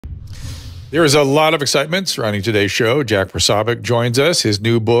There is a lot of excitement surrounding today's show. Jack Posobiec joins us. His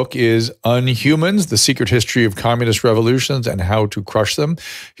new book is Unhumans, The Secret History of Communist Revolutions and How to Crush Them.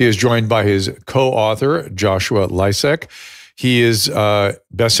 He is joined by his co-author, Joshua Lisec. He is a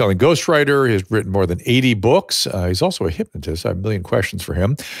best-selling ghostwriter. He has written more than 80 books. He's also a hypnotist. I have a million questions for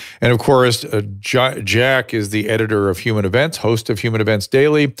him. And of course, Jack is the editor of Human Events, host of Human Events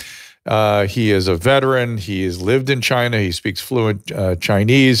Daily. He is a veteran. He has lived in China. He speaks fluent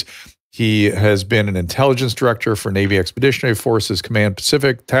Chinese. He has been an intelligence director for Navy Expeditionary Forces Command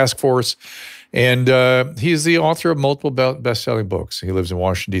Pacific Task Force. And he's the author of multiple best-selling books. He lives in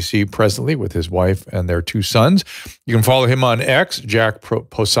Washington, D.C. presently with his wife and their 2 sons. You can follow him on X, Jack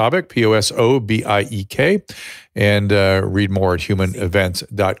Posobiec, Posobiek, and read more at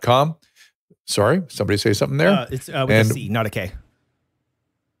humanevents.com. Sorry, somebody say something there? It's with a C, not a K.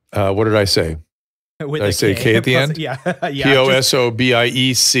 What did I say? Did I say K at the end? Yeah.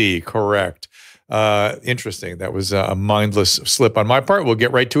 Posobiec, correct. Interesting. That was a mindless slip on my part. We'll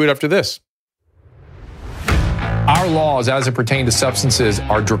get right to it after this. Our laws, as it pertains to substances,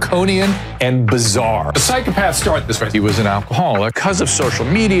 are draconian and bizarre. The psychopaths start this way. He was an alcoholic because of social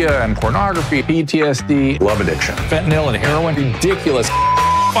media and pornography, PTSD, love addiction, fentanyl and heroin. Ridiculous.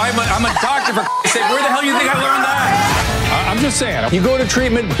 I'm a doctor, for sake. Where the hell do you think I learned that? I'm just saying, you go to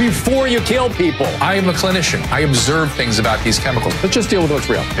treatment before you kill people. I am a clinician. I observe things about these chemicals. Let's just deal with what's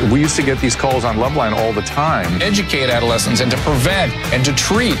real. We used to get these calls on Loveline all the time. Educate adolescents and to prevent and to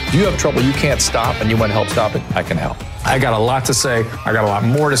treat. If you have trouble you can't stop and you want to help stop it, I can help. I got a lot to say. I got a lot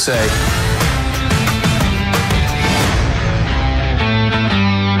more to say.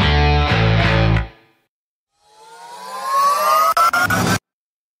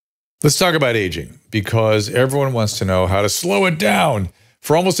 Let's talk about aging, because everyone wants to know how to slow it down.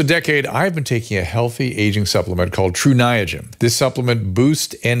 For almost a decade, I've been taking a healthy aging supplement called True Niagen. This supplement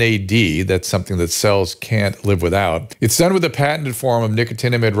boosts NAD, that's something that cells can't live without. It's done with a patented form of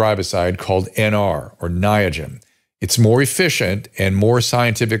nicotinamide riboside called NR, or Niagen. It's more efficient and more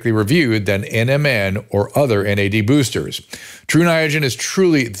scientifically reviewed than NMN or other NAD boosters. True Niagen is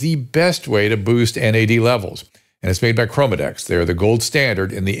truly the best way to boost NAD levels. And it's made by Chromadex. They are the gold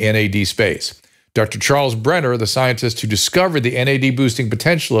standard in the NAD space. Dr. Charles Brenner, the scientist who discovered the NAD boosting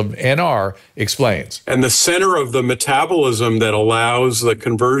potential of NR, explains. And the center of the metabolism that allows the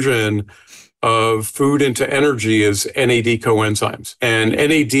conversion of food into energy is NAD coenzymes. And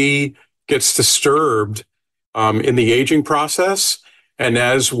NAD gets disturbed in the aging process. And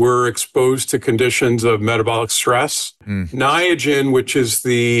as we're exposed to conditions of metabolic stress, Niagen, which is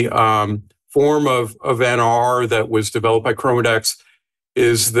the form of NR that was developed by Chromadex,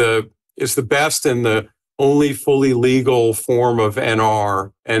 is the best and the only fully legal form of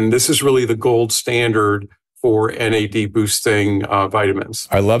NR. And this is really the gold standard for NAD boosting vitamins.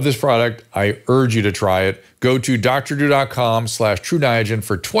 I love this product. I urge you to try it. Go to drdrew.com/TrueNiagen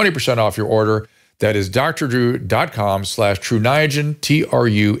for 20% off your order. That is drdrew.com/TrueNiagen,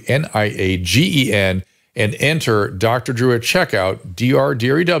 TruNiagen, and enter Dr. Drew at checkout,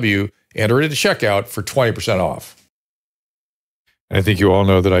 DRDREW. Enter it at checkout for 20% off. I think you all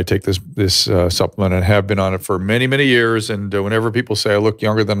know that I take this supplement and have been on it for many, many years. And whenever people say I look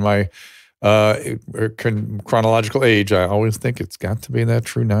younger than my chronological age, I always think it's got to be that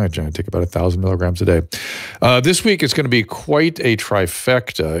True Niagen. I take about 1,000 milligrams a day. This week it's going to be quite a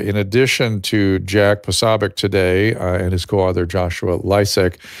trifecta. In addition to Jack Posobiec today and his co-author Joshua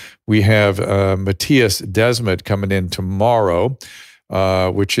Lisec, we have Matthias Desmet coming in tomorrow.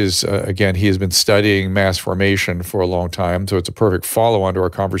 Which is, again, he has been studying mass formation for a long time, so it's a perfect follow-on to our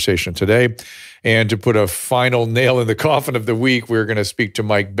conversation today. And to put a final nail in the coffin of the week, we're going to speak to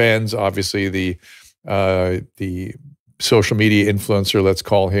Mike Benz, obviously the social media influencer, let's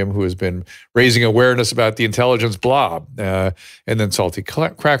call him, who has been raising awareness about the intelligence blob. And then Salty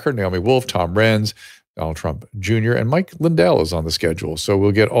Cracker, Naomi Wolf, Tom Renz, Donald Trump Jr., and Mike Lindell is on the schedule. So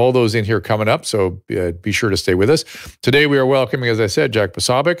we'll get all those in here coming up, so be sure to stay with us. Today we are welcoming, as I said, Jack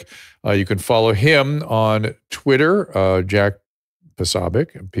Posobiec. You can follow him on Twitter, Jack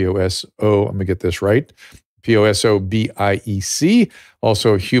Posobiec, P-O-S-O, I'm going to get this right, Posobiec.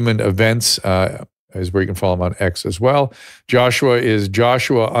 Also, Human Events is where you can follow him on X as well. Joshua is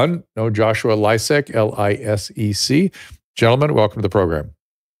Joshua Lisec, L-I-S-E-C. Gentlemen, welcome to the program.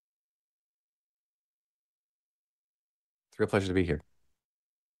 Real pleasure to be here.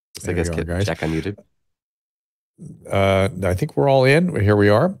 I guess get Jack unmuted. I think we're all in. Here we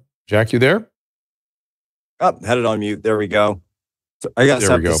are. Jack, you there? Oh, had it on mute. There we go. So I guess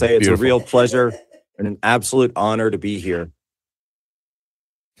I have to say it's a real pleasure and an absolute honor to be here.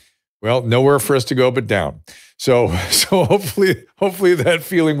 Well, nowhere for us to go but down. So hopefully that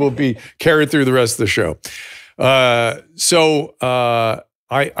feeling will be carried through the rest of the show.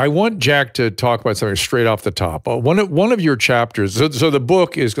 I want Jack to talk about something straight off the top. One of your chapters, so the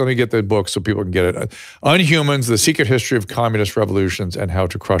book is, let me get the book so people can get it. Unhumans, The Secret History of Communist Revolutions and How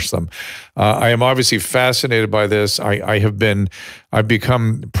to Crush Them. I am obviously fascinated by this. I've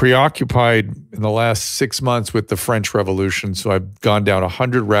become preoccupied in the last 6 months with the French Revolution. So I've gone down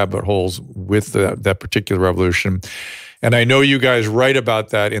 100 rabbit holes with that particular revolution. And I know you guys write about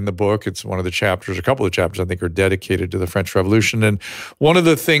that in the book. It's one of the chapters, a couple of chapters, I think, are dedicated to the French Revolution. And one of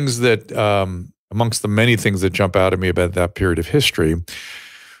the things that, amongst the many things that jump out at me about that period of history,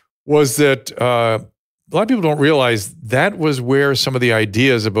 was that a lot of people don't realize that was where some of the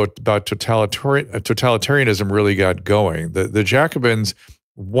ideas about totalitarianism really got going. The Jacobins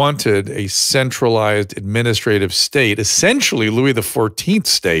wanted a centralized administrative state, essentially Louis XIV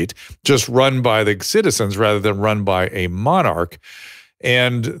state, just run by the citizens rather than run by a monarch.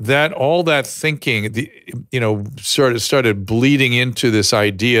 And that all that thinking, started bleeding into this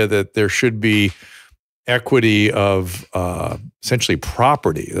idea that there should be equity of essentially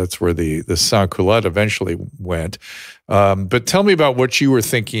property. That's where the sans-culotte eventually went. But tell me about what you were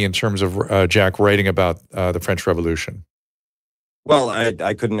thinking in terms of Jack writing about the French Revolution. Well,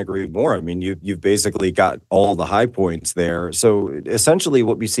 I couldn't agree more. I mean, you've basically got all the high points there. So essentially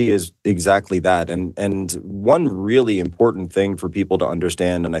what we see is exactly that. And one really important thing for people to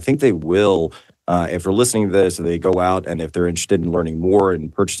understand, and I think they will, if they're listening to this, they go out and if they're interested in learning more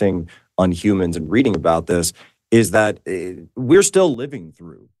and purchasing Unhumans and reading about this, is that we're still living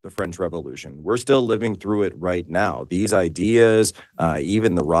through the French Revolution. We're still living through it right now. These ideas,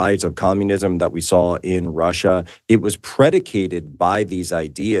 even the rise of communism that we saw in Russia, it was predicated by these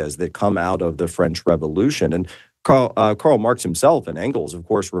ideas that come out of the French Revolution. And Karl Marx himself and Engels, of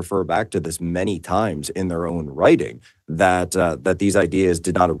course, refer back to this many times in their own writing, that these ideas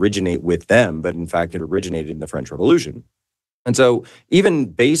did not originate with them, but in fact, it originated in the French Revolution. And so even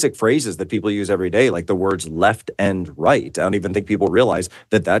basic phrases that people use every day, like the words left and right, I don't even think people realize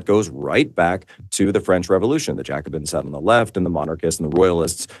that goes right back to the French Revolution. The Jacobins sat on the left and the monarchists and the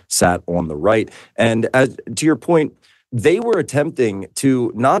royalists sat on the right. And to your point, they were attempting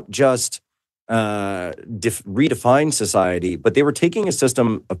to not just redefine society, but they were taking a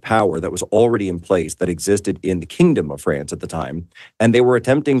system of power that was already in place, that existed in the Kingdom of France at the time, and they were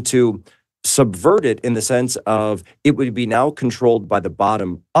attempting to subvert it in the sense of it would be now controlled by the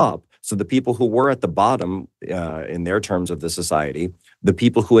bottom up. So the people who were at the bottom, in their terms of the society, the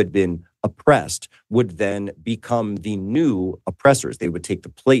people who had been oppressed would then become the new oppressors. They would take the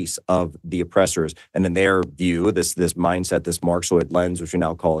place of the oppressors. And in their view, this mindset, this Marxoid lens, which we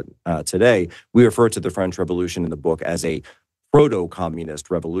now call it today, we refer to the French Revolution in the book as a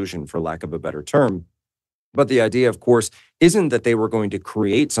proto-communist revolution, for lack of a better term. But the idea, of course, isn't that they were going to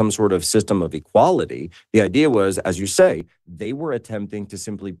create some sort of system of equality. The idea was, as you say, they were attempting to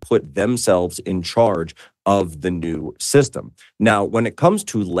simply put themselves in charge of the new system. Now, when it comes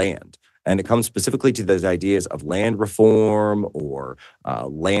to land, and it comes specifically to those ideas of land reform or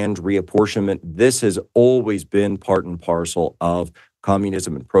land reapportionment, this has always been part and parcel of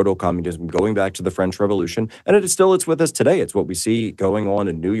communism and proto-communism going back to the French Revolution. And it's with us today. It's what we see going on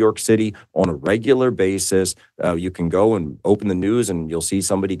in New York City on a regular basis. You can go and open the news and you'll see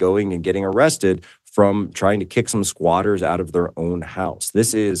somebody going and getting arrested from trying to kick some squatters out of their own house.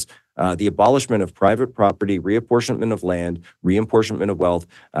 This is the abolishment of private property, reapportionment of land, reapportionment of wealth.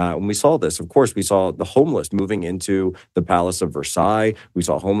 When we saw this, of course, we saw the homeless moving into the Palace of Versailles. We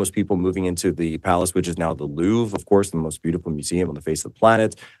saw homeless people moving into the palace, which is now the Louvre, of course, the most beautiful museum on the face of the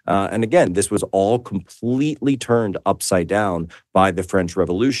planet. And again, this was all completely turned upside down by the French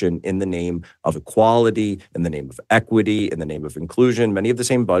Revolution in the name of equality, in the name of equity, in the name of inclusion, many of the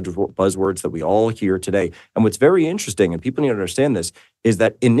same buzzwords that we all hear today. And what's very interesting, and people need to understand this, is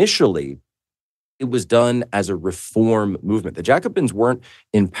that initially it was done as a reform movement. The Jacobins weren't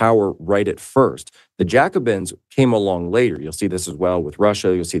in power right at first. The Jacobins came along later. You'll see this as well with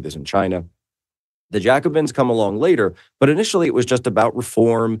Russia. You'll see this in China. The Jacobins come along later, but initially it was just about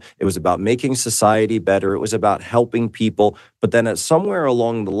reform. It was about making society better. It was about helping people. But then somewhere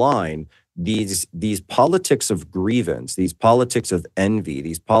along the line, these politics of grievance, these politics of envy,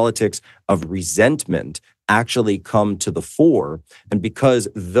 these politics of resentment actually come to the fore. And because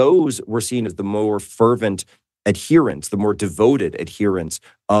those were seen as the more fervent adherents, the more devoted adherents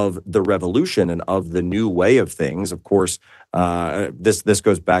of the revolution and of the new way of things, of course, this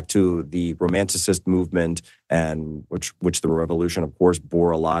goes back to the Romanticist movement, and which the revolution, of course,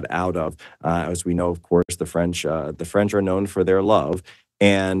 bore a lot out of. As we know, of course, the French are known for their love.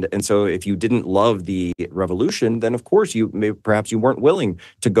 And so if you didn't love the revolution, then of course perhaps you weren't willing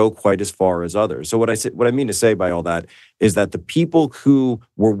to go quite as far as others. So what I mean to say by all that is that the people who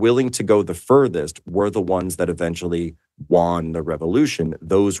were willing to go the furthest were the ones that eventually won the revolution.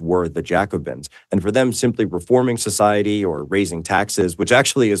 Those were the Jacobins. And for them, simply reforming society or raising taxes, which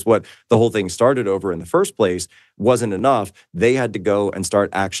actually is what the whole thing started over in the first place, wasn't enough. They had to go and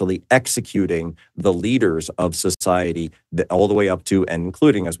start actually executing the leaders of society all the way up to and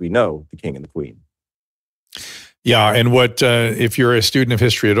including, as we know, the king and the queen. Yeah, and if you're a student of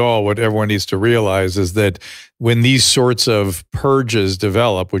history at all, what everyone needs to realize is that when these sorts of purges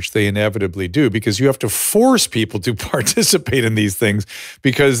develop, which they inevitably do, because you have to force people to participate in these things,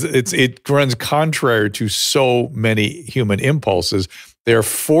 because it runs contrary to so many human impulses. They're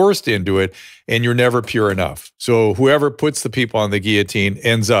forced into it, and you're never pure enough. So whoever puts the people on the guillotine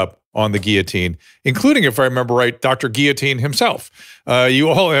ends up on the guillotine, including, if I remember right, Dr. Guillotine himself. You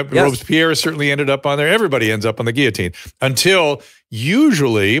all have, yes. Robespierre certainly ended up on there. Everybody ends up on the guillotine until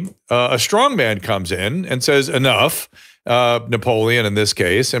usually a strong man comes in and says, enough, Napoleon in this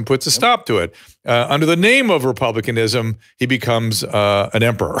case, and puts a stop to it. Under the name of republicanism, he becomes an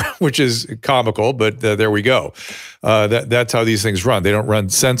emperor, which is comical, but there we go. That's how these things run. They don't run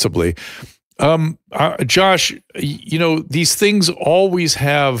sensibly. Josh, you know, these things always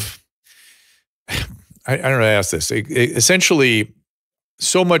have, I don't know how to ask this. Essentially,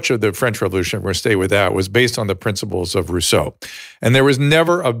 so much of the French Revolution, we're going to stay with that, was based on the principles of Rousseau. And there was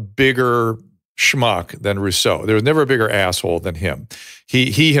never a bigger schmuck than Rousseau. There was never a bigger asshole than him.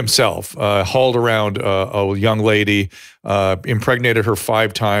 He himself hauled around a young lady, impregnated her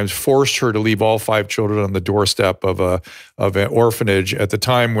 5 times, forced her to leave all 5 children on the doorstep of an orphanage at the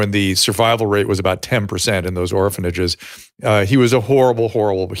time when the survival rate was about 10% in those orphanages. He was a horrible,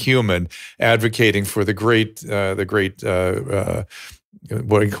 horrible human, advocating for the great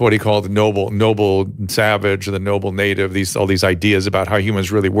what he called the noble savage, the noble native, all these ideas about how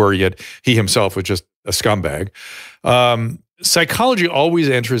humans really were, yet he himself was just a scumbag. Psychology always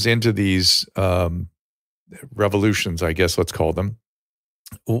enters into these revolutions, I guess let's call them.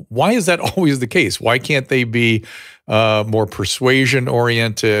 Why is that always the case? Why can't they be more persuasion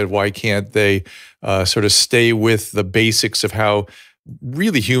oriented? Why can't they sort of stay with the basics of how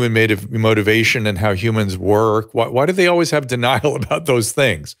really human motivation and how humans work? Why do they always have denial about those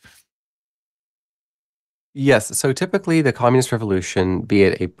things? Yes, so typically the communist revolution, be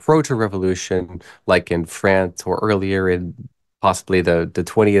it a proto-revolution like in France or earlier in possibly the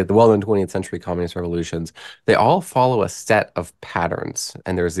well-known 20th century communist revolutions, they all follow a set of patterns.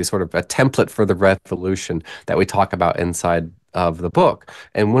 And there's this sort of a template for the revolution that we talk about inside of the book.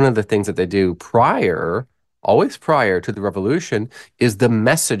 And one of the things that they do always prior to the revolution, is the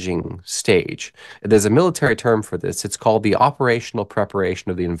messaging stage. There's a military term for this. It's called the Operational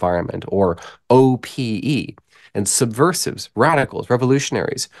Preparation of the Environment, or OPE. And subversives, radicals,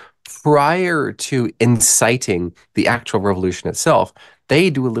 revolutionaries, prior to inciting the actual revolution itself,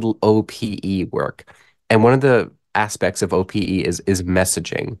 they do a little OPE work. And one of the aspects of OPE is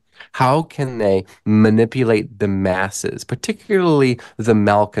messaging. How can they manipulate the masses, particularly the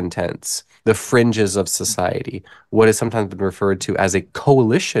malcontents, the fringes of society, what has sometimes been referred to as a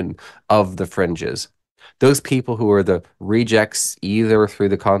coalition of the fringes? Those people who are the rejects either through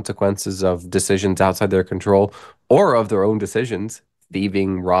the consequences of decisions outside their control or of their own decisions,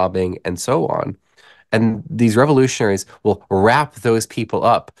 thieving, robbing, and so on. And these revolutionaries will wrap those people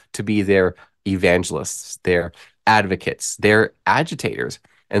up to be their evangelists, their advocates, their agitators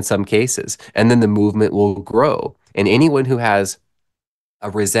in some cases. And then the movement will grow. And anyone who has a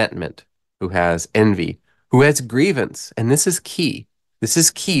resentment, who has envy, who has grievance, and this is key. This is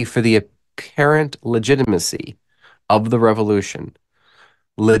key for the apparent legitimacy of the revolution.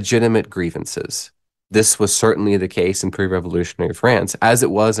 Legitimate grievances. This was certainly the case in pre-revolutionary France, as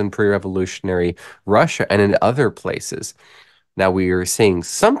it was in pre-revolutionary Russia and in other places. Now we are seeing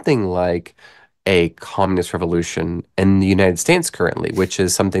something like a communist revolution in the United States currently, which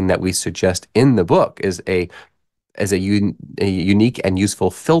is something that we suggest in the book is a unique and useful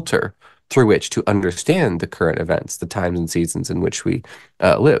filter through which to understand the current events, the times and seasons in which we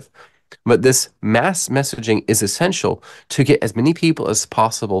live. But this mass messaging is essential to get as many people as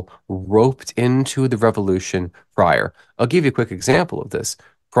possible roped into the revolution prior. I'll give you a quick example of this.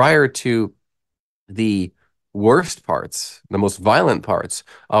 Prior to the worst parts, the most violent parts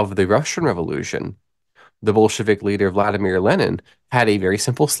of the Russian Revolution, the Bolshevik leader Vladimir Lenin had a very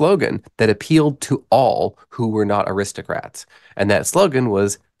simple slogan that appealed to all who were not aristocrats. And that slogan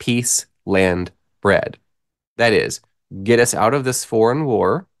was peace, land, bread. That is, get us out of this foreign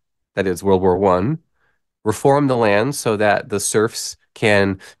war, that is World War I, reform the land so that the serfs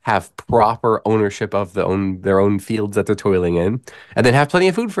can have proper ownership of their own fields that they're toiling in, and then have plenty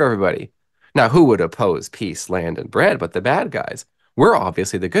of food for everybody. Now, who would oppose peace, land, and bread but the bad guys? We're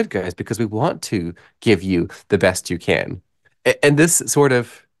obviously the good guys because we want to give you the best you can. And this sort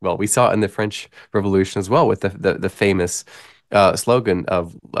of, well, we saw it in the French Revolution as well with the famous slogan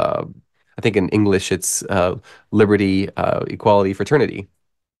of, I think in English it's liberty, equality, fraternity.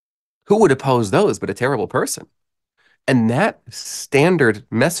 Who would oppose those but a terrible person? And that standard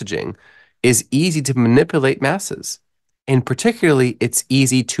messaging is easy to manipulate masses. And particularly, it's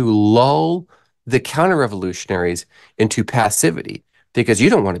easy to lull the counter-revolutionaries into passivity because you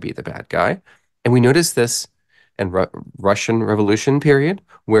don't want to be the bad guy. And we noticed this in Russian Revolution period,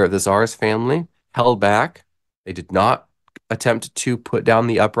 where the Tsar's family held back. They did not attempt to put down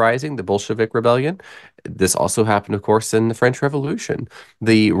the uprising, the Bolshevik rebellion. This also happened, of course, in the French Revolution.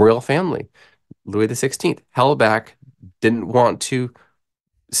 The royal family, Louis XVI, held back, didn't want to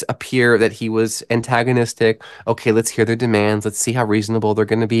appear that he was antagonistic. Okay, let's hear their demands. Let's see how reasonable they're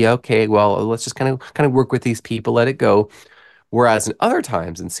going to be. Okay, well, let's just kind of work with these people, let it go. Whereas in other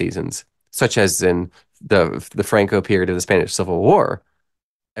times and seasons, such as in the Franco period of the Spanish Civil War,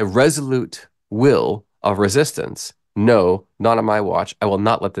 a resolute will of resistance. No, not on my watch. I will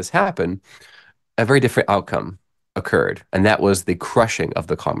not let this happen. A very different outcome occurred, and that was the crushing of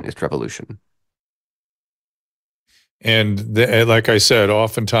the communist revolution. And like I said,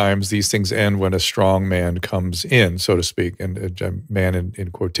 oftentimes these things end when a strong man comes in, so to speak, and a man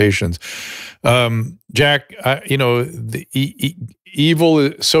in quotations. Jack, the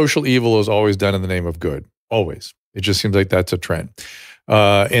social evil is always done in the name of good. Always. It just seems like that's a trend.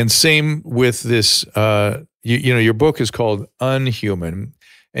 And same with this, your book is called Unhuman,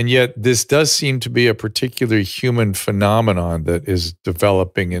 and yet this does seem to be a particular human phenomenon that is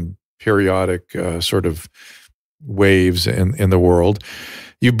developing in periodic sort of waves in the world.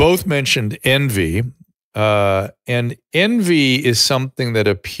 You both mentioned envy, and envy is something that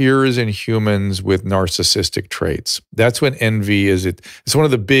appears in humans with narcissistic traits. That's what envy is. It's one of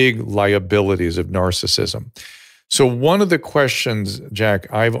the big liabilities of narcissism. So one of the questions, Jack,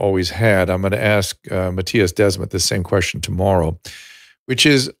 I've always had, I'm going to ask Matthias Desmet the same question tomorrow, which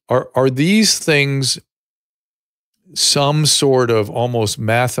is, are these things some sort of almost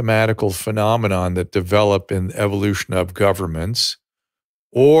mathematical phenomenon that develop in the evolution of governments,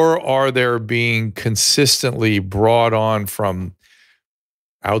 or are they being consistently brought on from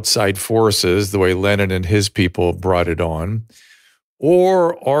outside forces, the way Lenin and his people brought it on?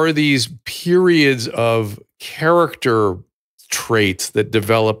 Or are these periods of character traits that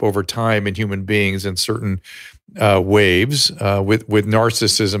develop over time in human beings in certain waves, with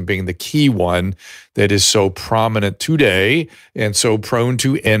narcissism being the key one that is so prominent today and so prone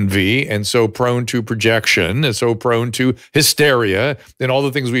to envy and so prone to projection and so prone to hysteria and all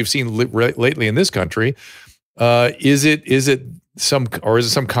the things we've seen lately in this country? Is it some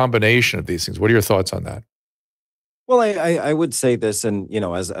combination of these things? What are your thoughts on that? Well, I would say this, and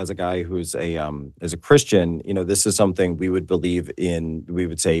as a guy who's as a Christian, this is something we would believe in. We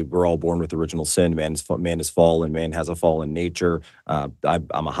would say we're all born with original sin. Man is fallen. Man has a fallen nature. I'm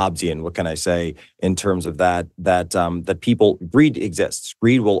a Hobbesian. What can I say in terms of that? That greed exists.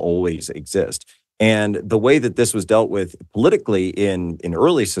 Greed will always exist. And the way that this was dealt with politically in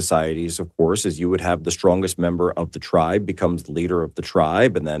early societies, of course, is you would have the strongest member of the tribe becomes the leader of the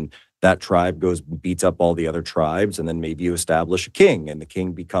tribe, and then that tribe beats up all the other tribes, and then maybe you establish a king, and the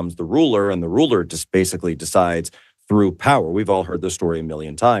king becomes the ruler, and the ruler just basically decides through power. We've all heard this story a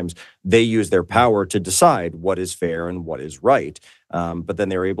million times. They use their power to decide what is fair and what is right, but then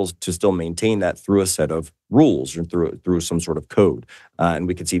they're able to still maintain that through a set of rules or through some sort of code. And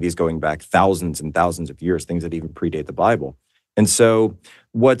we can see these going back thousands and thousands of years, things that even predate the Bible. And so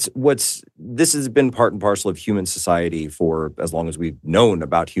this has been part and parcel of human society for as long as we've known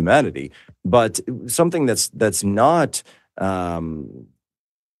about humanity. But something that's not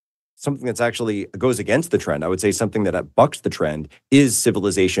something that's actually goes against the trend, I would say something that bucks the trend, is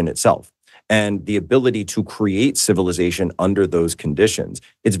civilization itself and the ability to create civilization under those conditions.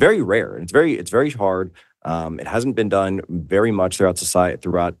 It's very rare. It's very hard. It hasn't been done very much throughout society,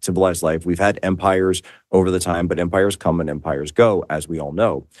 throughout civilized life. We've had empires over the time, but empires come and empires go, as we all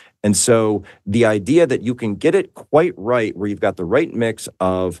know. And so the idea that you can get it quite right, where you've got the right mix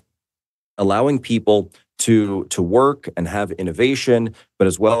of allowing people to work and have innovation, but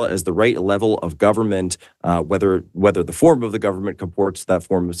as well as the right level of government, whether the form of the government comports that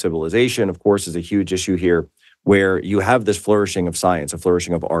form of civilization, of course, is a huge issue here. where you have this flourishing of science, a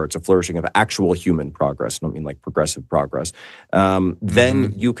flourishing of arts, a flourishing of actual human progress, I don't mean like progressive progress,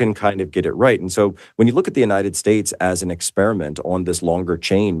 then you can kind of get it right. And so when you look at the United States as an experiment on this longer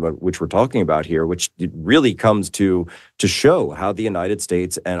chain, which we're talking about here, which really comes to show how the United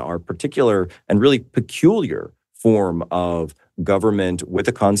States and our particular and really peculiar form of government with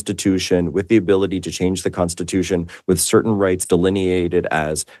a constitution, with the ability to change the constitution, with certain rights delineated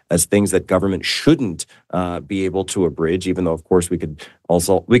as things that government shouldn't be able to abridge, even though, of course, we can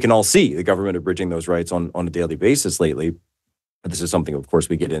all see the government abridging those rights on a daily basis lately. But this is something, of course,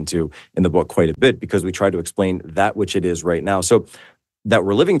 we get into in the book quite a bit because we try to explain that which it is right now. So that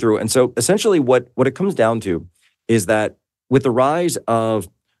we're living through. And so essentially what it comes down to is that with the rise of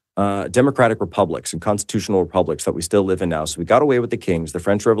democratic republics and constitutional republics that we still live in now. So we got away with the kings. The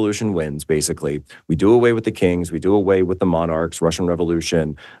French Revolution wins, basically. We do away with the kings. We do away with the monarchs, Russian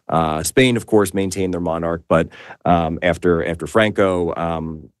Revolution. Spain, of course, maintained their monarch. But after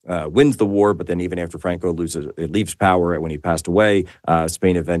Franco wins the war, but then even after Franco leaves power when he passed away,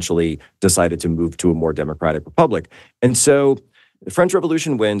 Spain eventually decided to move to a more democratic republic. And so the French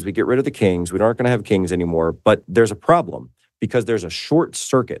Revolution wins. We get rid of the kings. We aren't going to have kings anymore. But there's a problem, because there's a short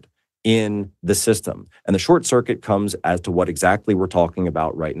circuit in the system. And the short circuit comes as to what exactly we're talking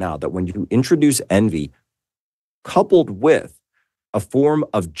about right now, that when you introduce envy coupled with a form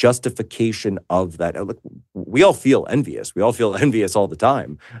of justification of that, look, we all feel envious. We all feel envious all the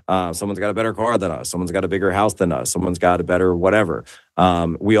time. Someone's got a better car than us. Someone's got a bigger house than us. Someone's got a better whatever.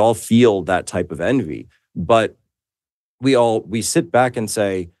 We all feel that type of envy. But we sit back and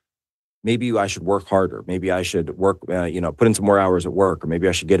say, maybe I should work harder. Maybe I should work, put in some more hours at work, or maybe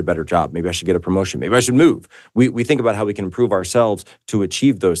I should get a better job. Maybe I should get a promotion. Maybe I should move. We think about how we can improve ourselves to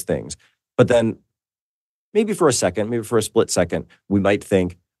achieve those things. But then maybe for a split second, we might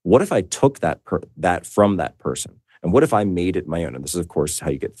think, what if I took that from that person? And what if I made it my own? And this is, of course,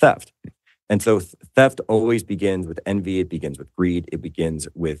 how you get theft. And so theft always begins with envy. It begins with greed. It begins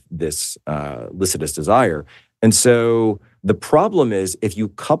with this licitious desire. And so the problem is, if you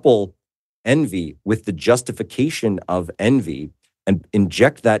couple envy with the justification of envy and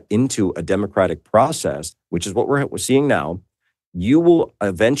inject that into a democratic process, which is what we're seeing now, you will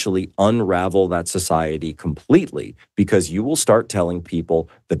eventually unravel that society completely, because you will start telling people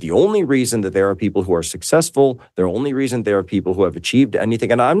that the only reason that there are people who are successful, the only reason there are people who have achieved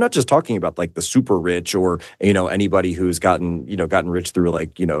anything, and I'm not just talking about like the super rich or, anybody who's gotten rich through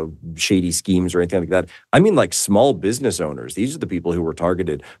like, shady schemes or anything like that. I mean, like small business owners. These are the people who were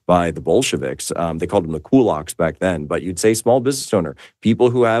targeted by the Bolsheviks. They called them the kulaks back then, but you'd say small business owner, people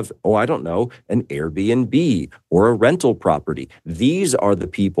who have, an Airbnb or a rental property. These are the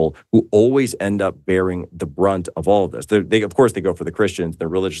people who always end up bearing the brunt of all of this. They of course, they go for the Christians, the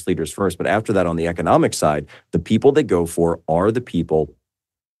religious leaders first, but after that, on the economic side, the people they go for are the people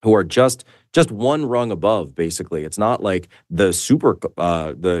who are just one rung above, basically. It's not like the super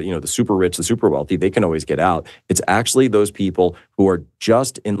rich, the super wealthy, they can always get out. It's actually those people who are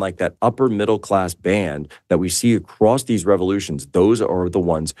just in like that upper middle class band that we see across these revolutions. Those are the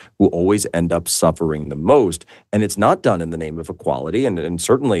ones who always end up suffering the most. And it's not done in the name of equality. And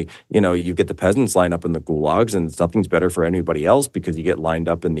certainly, you get the peasants lined up in the gulags, and nothing's better for anybody else because you get lined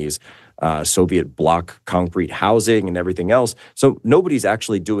up in these Soviet bloc concrete housing and everything else. So nobody's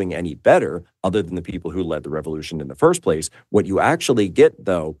actually doing any better other than the people who led the revolution in the first place. What you actually get,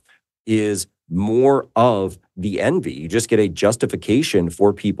 though, is more of the envy. You just get a justification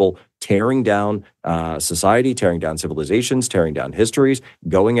for people tearing down society, tearing down civilizations, tearing down histories,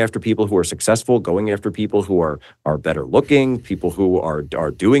 going after people who are successful, going after people who are better looking, people who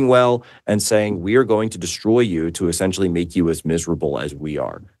are doing well, and saying, we are going to destroy you to essentially make you as miserable as we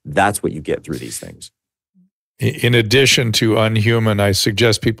are. That's what you get through these things. In addition to Unhuman, I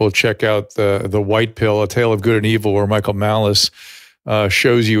suggest people check out the White Pill, A Tale of Good and Evil, where Michael Malice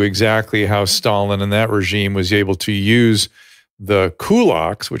shows you exactly how Stalin and that regime was able to use the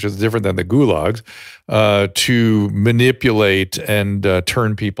kulaks, which is different than the gulags, to manipulate and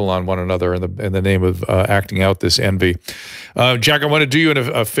turn people on one another in the name of acting out this envy. Jack, I want to do you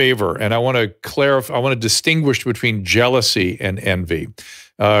a favor, and I want to clarify. I want to distinguish between jealousy and envy.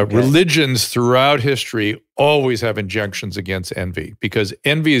 Okay. Religions throughout history always have injunctions against envy, because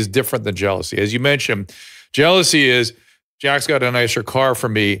envy is different than jealousy. As you mentioned, jealousy is, Jack's got a nicer car for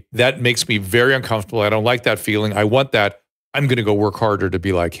me. That makes me very uncomfortable. I don't like that feeling. I want that. I'm going to go work harder to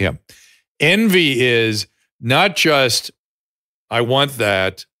be like him. Envy is not just, I want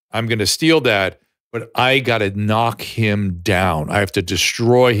that, I'm going to steal that, but I got to knock him down. I have to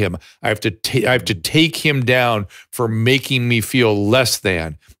destroy him. I have to take him down for making me feel less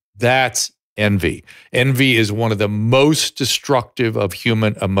than. That's envy. Envy is one of the most destructive of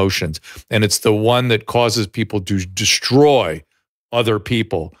human emotions, and it's the one that causes people to destroy other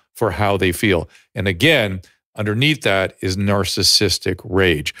people for how they feel. And again, underneath that is narcissistic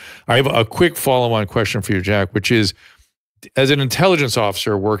rage. I have a quick follow-on question for you, Jack, which is, as an intelligence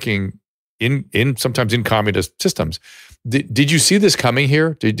officer working in sometimes in communist systems, did you see this coming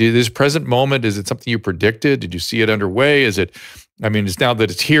here? Did this present moment, is it something you predicted? Did you see it underway? Is it, I mean, it's now that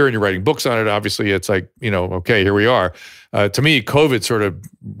it's here and you're writing books on it, obviously it's like, okay, here we are. To me, COVID sort of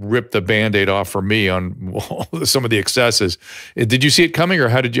ripped the Band-Aid off for me on some of the excesses. Did you see it coming, or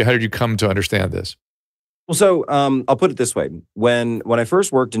how did you come to understand this? Well, so I'll put it this way. When I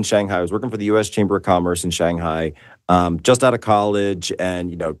first worked in Shanghai, I was working for the U.S. Chamber of Commerce in Shanghai, just out of college,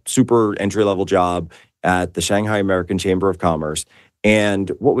 and super entry-level job at the Shanghai American Chamber of Commerce. And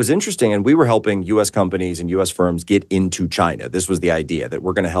what was interesting, and we were helping U.S. companies and U.S. firms get into China. This was the idea, that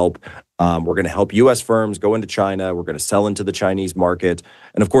we're going to help U.S. firms go into China. We're going to sell into the Chinese market.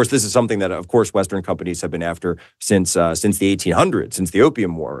 And of course, this is something that, of course, Western companies have been after since the 1800s, since the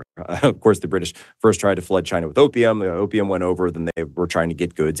Opium War. Of course, the British first tried to flood China with opium. The opium went over. Then they were trying to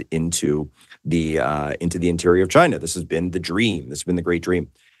get goods into the interior of China. This has been the dream. This has been the great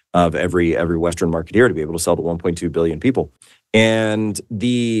dream of every Western marketeer, to be able to sell to 1.2 billion people. And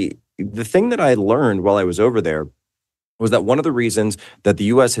the thing that I learned while I was over there was that one of the reasons that the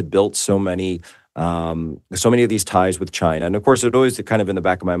U.S. had built so many of these ties with China, and of course, it always kind of in the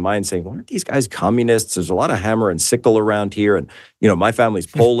back of my mind saying, "Well, aren't these guys communists? There's a lot of hammer and sickle around here, and my family's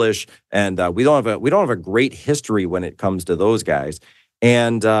Polish, and we don't have a great history when it comes to those guys."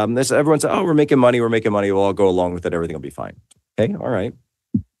 And everyone said, "Oh, we're making money. We'll all go along with it. Everything will be fine." Okay, all right.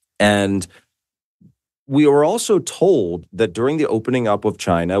 And we were also told that during the opening up of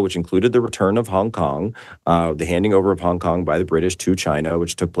China, which included the return of Hong Kong, the handing over of Hong Kong by the British to China,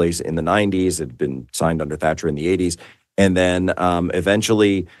 which took place in the 90s, it had been signed under Thatcher in the 80s, and then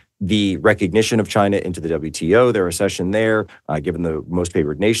eventually the recognition of China into the WTO, their accession there, given the most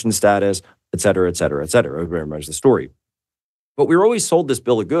favored nation status, et cetera, et cetera, et cetera. Everybody remembers the story. But we were always sold this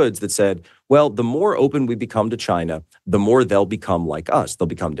bill of goods that said, well, the more open we become to China, the more they'll become like us. They'll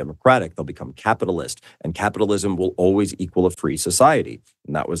become democratic. They'll become capitalist, and capitalism will always equal a free society.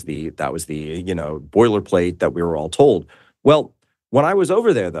 And that was the boilerplate that we were all told. Well, when I was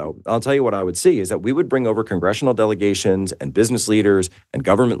over there, though, I'll tell you what I would see is that we would bring over congressional delegations and business leaders and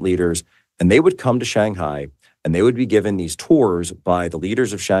government leaders, and they would come to Shanghai. And they would be given these tours by the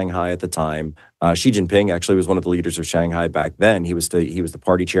leaders of Shanghai at the time. Xi Jinping actually was one of the leaders of Shanghai back then. He was the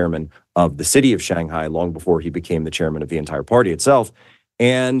party chairman of the city of Shanghai long before he became the chairman of the entire party itself.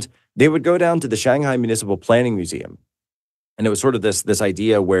 And they would go down to the Shanghai Municipal Planning Museum. And it was sort of this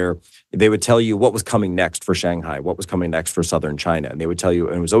idea where they would tell you what was coming next for Shanghai, what was coming next for southern China. And they would tell you,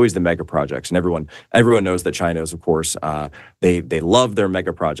 and it was always the mega projects. And everyone knows that China is, of course, they love their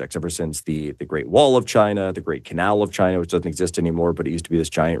mega projects ever since the Great Wall of China, the Great Canal of China, which doesn't exist anymore, but it used to be this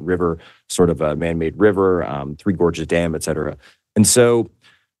giant river, sort of a man-made river, Three Gorges Dam, et cetera. And so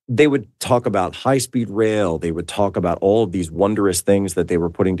they would talk about high-speed rail. They would talk about all of these wondrous things that they were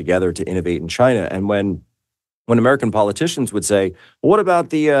putting together to innovate in China. And when American politicians would say, well, what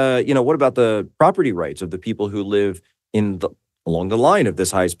about the property rights of the people who live along the line of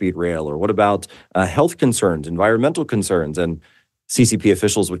this high-speed rail? Or what about health concerns, environmental concerns? And CCP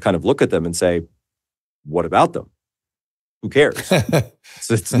officials would kind of look at them and say, what about them? Who cares?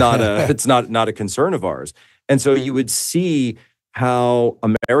 So it's not a concern of ours. And so you would see how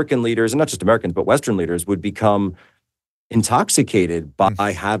American leaders, and not just Americans, but Western leaders, would become intoxicated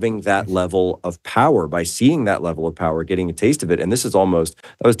by having that level of power, by seeing that level of power, getting a taste of it. And this is that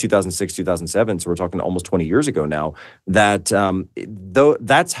was 2006, 2007. So we're talking almost 20 years ago now, that's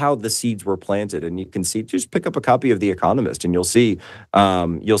how the seeds were planted. And you can see, just pick up a copy of The Economist and you'll see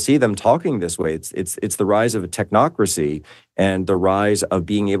them talking this way. It's the rise of a technocracy and the rise of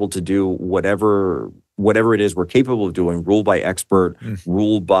being able to do whatever it is we're capable of doing, ruled by expert,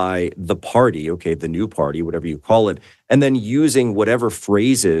 ruled by the party, okay, the new party, whatever you call it, and then using whatever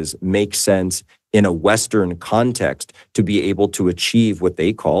phrases make sense in a Western context to be able to achieve what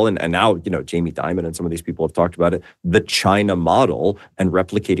they call, and now, Jamie Dimon and some of these people have talked about it, the China model, and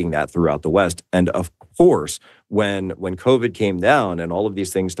replicating that throughout the West. And of course, when COVID came down and all of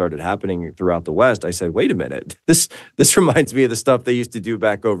these things started happening throughout the West, I said, wait a minute, this reminds me of the stuff they used to do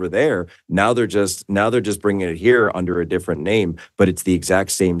back over there. Now they're just bringing it here under a different name, but it's the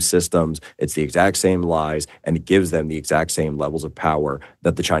exact same systems, it's the exact same lies, and it gives them the exact same levels of power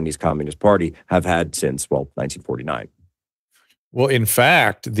that the Chinese Communist Party have had since, 1949. Well, in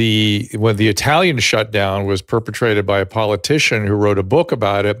fact, when the Italian shutdown was perpetrated by a politician who wrote a book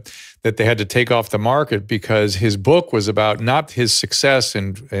about it, that they had to take off the market because his book was about not his success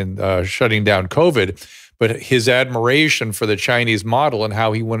in shutting down COVID, but his admiration for the Chinese model and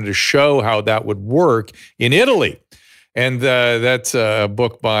how he wanted to show how that would work in Italy. And that's a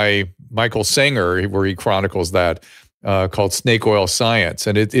book by Michael Singer where he chronicles that, called Snake Oil Science.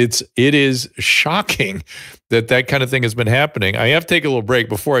 And it is shocking that kind of thing has been happening. I have to take a little break.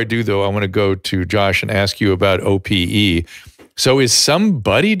 Before I do, though, I want to go to Josh and ask you about OPE. So is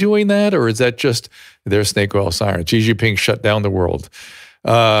somebody doing that, or is that just their snake oil science? Xi Jinping shut down the world.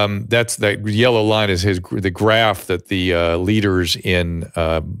 That's that yellow line is the graph that the leaders in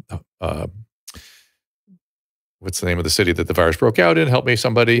what's the name of the city that the virus broke out in? Help me,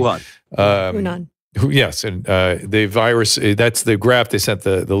 somebody. Hunan. Yes, and the virus, that's the graph they sent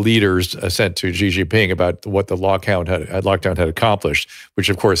the leaders sent to Xi Jinping about what the lockdown had accomplished, which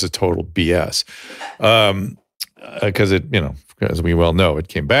of course is total BS. Because as we well know, it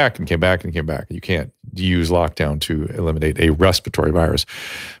came back and came back and came back. You can't use lockdown to eliminate a respiratory virus.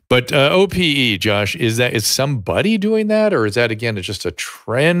 But OPE, Josh, is somebody doing that, or is that again just a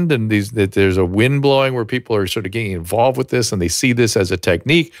trend and that there's a wind blowing where people are sort of getting involved with this and they see this as a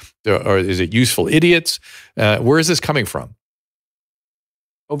technique, or is it useful idiots? Where is this coming from?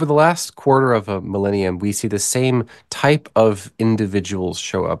 Over the last quarter of a millennium, we see the same type of individuals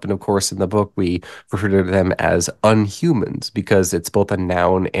show up. And of course, in the book, we refer to them as unhumans because it's both a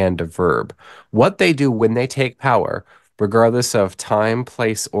noun and a verb. What they do when they take power, regardless of time,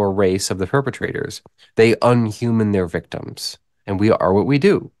 place, or race of the perpetrators, they unhuman their victims. And we are what we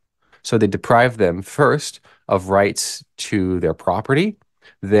do. So they deprive them first of rights to their property,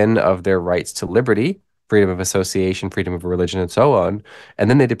 then of their rights to liberty, freedom of association, freedom of religion, and so on. And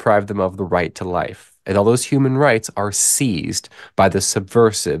then they deprive them of the right to life. And all those human rights are seized by the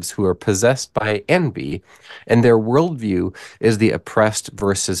subversives who are possessed by envy. And their worldview is the oppressed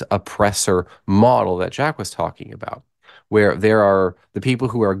versus oppressor model that Jack was talking about, where there are the people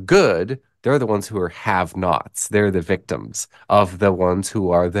who are good, they're the ones who are have-nots. They're the victims of the ones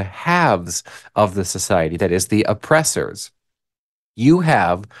who are the haves of the society, that is, the oppressors. You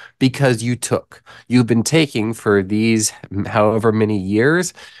have because you took. You've been taking for these however many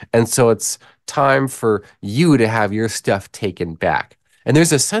years, and so it's time for you to have your stuff taken back. And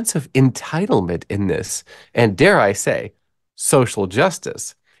there's a sense of entitlement in this. And dare I say, social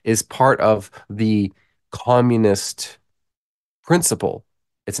justice is part of the communist principle.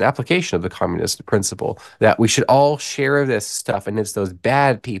 It's an application of the communist principle that we should all share this stuff, and it's those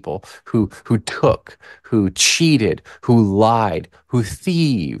bad people who took, who cheated, who lied, who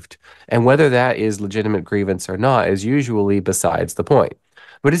thieved. And whether that is legitimate grievance or not is usually besides the point.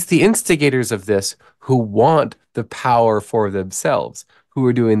 But it's the instigators of this who want the power for themselves, who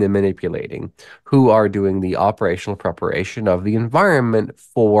are doing the manipulating, who are doing the operational preparation of the environment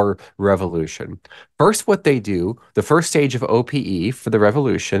for revolution. First, what they do, the first stage of OPE for the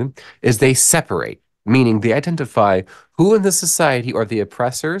revolution, is they separate, meaning they identify who in the society are the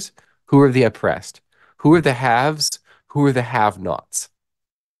oppressors, who are the oppressed, who are the haves, who are the have-nots.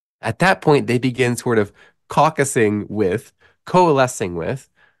 At that point, they begin sort of caucusing with, coalescing with,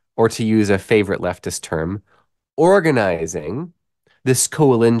 or to use a favorite leftist term, organizing this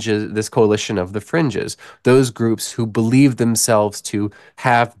coalition of the fringes, those groups who believe themselves to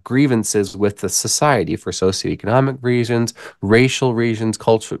have grievances with the society for socioeconomic reasons, racial reasons,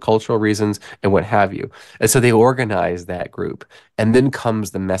 cultural reasons, and what have you. And so they organize that group. And then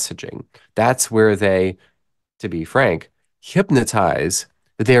comes the messaging. That's where they, to be frank, hypnotize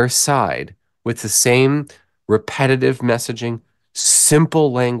their side with the same repetitive messaging,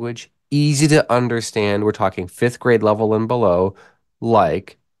 simple language, easy to understand. We're talking 5th grade level and below,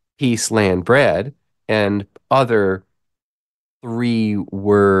 like peace, land, bread, and other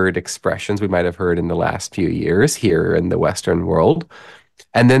 3-word expressions we might have heard in the last few years here in the Western world.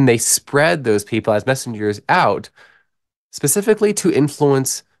 And then they spread those people as messengers out specifically to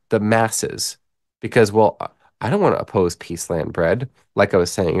influence the masses. Because, well, I don't want to oppose peace, land, bread, like I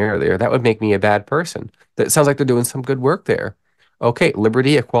was saying earlier. That would make me a bad person. That sounds like they're doing some good work there. Okay,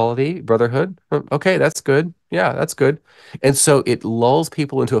 liberty, equality, brotherhood. Okay, that's good. Yeah, that's good. And so it lulls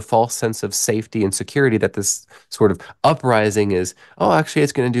people into a false sense of safety and security that this sort of uprising is, oh, actually,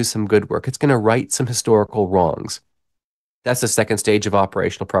 it's going to do some good work. It's going to right some historical wrongs. That's the second stage of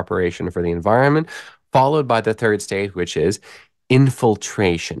operational preparation for the environment, followed by the third stage, which is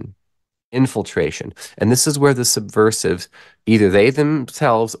infiltration. Infiltration. And this is where the subversives, either they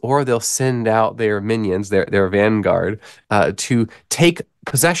themselves or they'll send out their minions, their vanguard, to take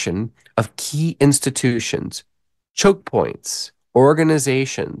possession of key institutions, choke points,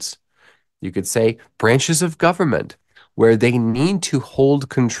 organizations, you could say branches of government, where they need to hold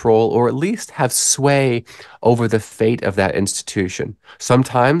control or at least have sway over the fate of that institution.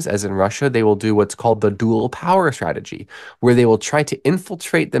 Sometimes, as in Russia, they will do what's called the dual power strategy, where they will try to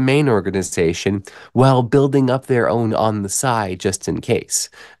infiltrate the main organization while building up their own on the side just in case.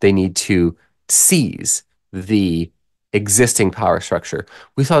 They need to seize the existing power structure.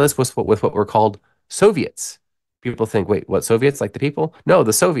 We saw this with what were called Soviets. People think, wait, what, Soviets, like the people? No,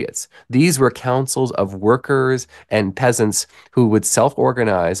 the Soviets. These were councils of workers and peasants who would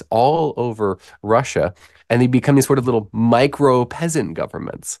self-organize all over Russia, and they become these sort of little micro peasant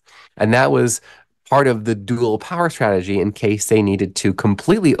governments. And that was part of the dual power strategy in case they needed to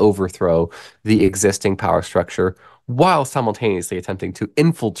completely overthrow the existing power structure while simultaneously attempting to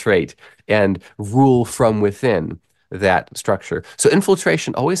infiltrate and rule from within that structure. So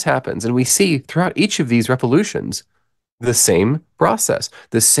infiltration always happens, and we see throughout each of these revolutions the same process,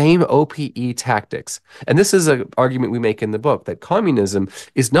 the same OPE tactics. And this is an argument we make in the book, that communism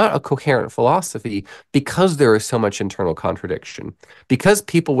is not a coherent philosophy because there is so much internal contradiction. Because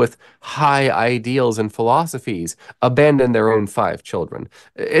people with high ideals and philosophies abandon their own 5 children.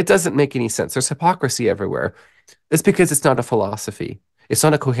 It doesn't make any sense. There's hypocrisy everywhere. It's because it's not a philosophy. It's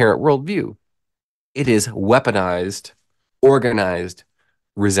not a coherent worldview. It is weaponized, organized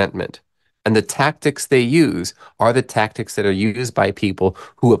resentment. And the tactics they use are the tactics that are used by people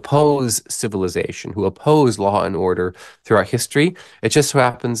who oppose civilization, who oppose law and order throughout history. It just so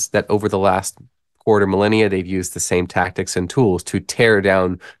happens that over the last quarter millennia, they've used the same tactics and tools to tear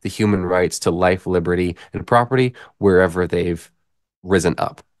down the human rights to life, liberty, and property wherever they've risen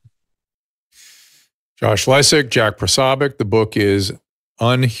up. Josh Lisec, Jack Posobiec. The book is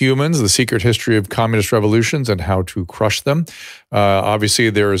Unhumans, The Secret History of Communist Revolutions and How to Crush Them.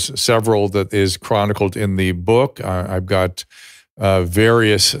 Obviously, there's several that is chronicled in the book. I've got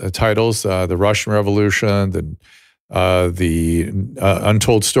various titles, the Russian Revolution, the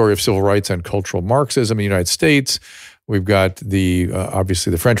Untold Story of Civil Rights and Cultural Marxism in the United States. We've got obviously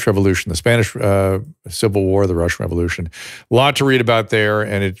the French Revolution, the Spanish Civil War, the Russian Revolution. A lot to read about there,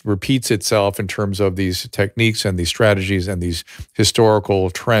 and it repeats itself in terms of these techniques and these strategies and these historical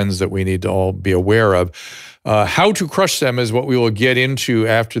trends that we need to all be aware of. How to crush them is what we will get into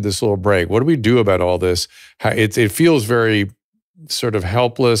after this little break. What do we do about all this? It feels very sort of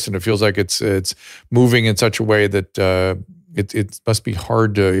helpless, and it feels like it's moving in such a way that it must be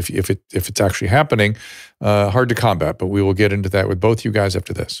hard to, if it's actually happening, hard to combat. But we will get into that with both you guys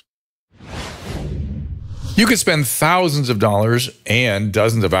after this. You could spend thousands of dollars and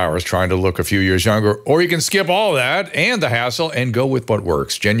dozens of hours trying to look a few years younger, or you can skip all that and the hassle and go with what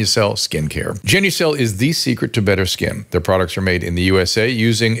works, Genucel Skincare. Genucel is the secret to better skin. Their products are made in the USA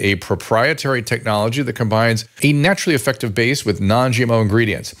using a proprietary technology that combines a naturally effective base with non-GMO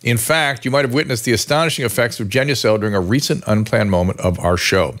ingredients. In fact, you might have witnessed the astonishing effects of Genucel during a recent unplanned moment of our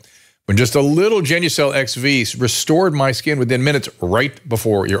show, when just a little Genucel XV restored my skin within minutes right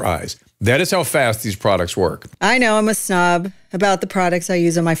before your eyes. That is how fast these products work. I know I'm a snob about the products I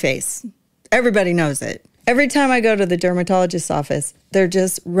use on my face. Everybody knows it. Every time I go to the dermatologist's office, they're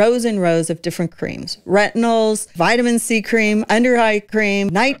just rows and rows of different creams. Retinols, vitamin C cream, under eye cream,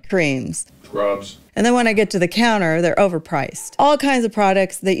 night creams. Scrubs. And then when I get to the counter, they're overpriced. All kinds of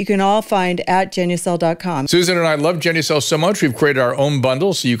products that you can all find at Genucel.com. Susan and I love Genucel so much, we've created our own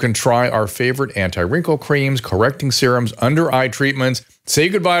bundle so you can try our favorite anti-wrinkle creams, correcting serums, under-eye treatments. Say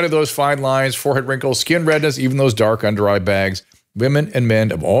goodbye to those fine lines, forehead wrinkles, skin redness, even those dark under-eye bags. Women and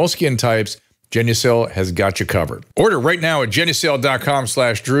men of all skin types, Genucel has got you covered. Order right now at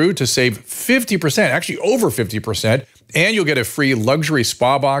Genucel.com/Drew to save 50%, actually over 50%, and you'll get a free luxury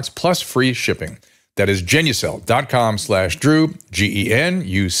spa box plus free shipping. That is Genucel.com/Drew,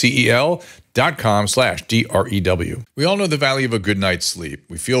 GENUCEL.com/DREW. We all know the value of a good night's sleep.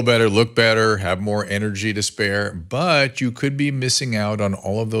 We feel better, look better, have more energy to spare, but you could be missing out on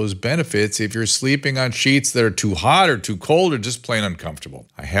all of those benefits if you're sleeping on sheets that are too hot or too cold or just plain uncomfortable.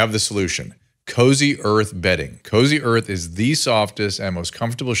 I have the solution. Cozy Earth bedding. Cozy Earth is the softest and most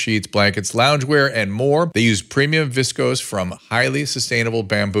comfortable sheets, blankets, loungewear, and more. They use premium viscose from highly sustainable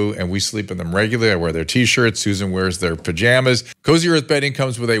bamboo, and we sleep in them regularly. I wear their t-shirts. Susan wears their pajamas. Cozy Earth bedding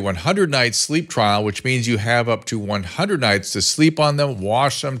comes with a 100-night sleep trial, which means you have up to 100 nights to sleep on them,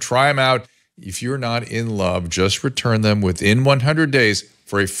 wash them, try them out. If you're not in love, just return them within 100 days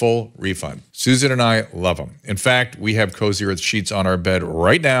for a full refund. Susan and I love them. In fact, we have Cozy Earth sheets on our bed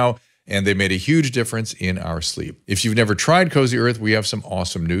right now, and they made a huge difference in our sleep. If you've never tried Cozy Earth, we have some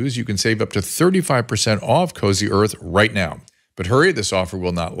awesome news. You can save up to 35% off Cozy Earth right now. But hurry, this offer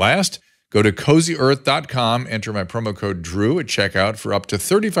will not last. Go to CozyEarth.com, enter my promo code DREW at checkout for up to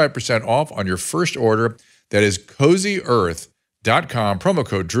 35% off on your first order. That is CozyEarth.com, promo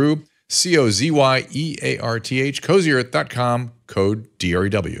code Drew, COZYEARTH, CozyEarth.com, code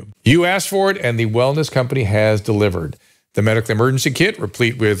DREW. You asked for it, and the Wellness Company has delivered. The medical emergency kit,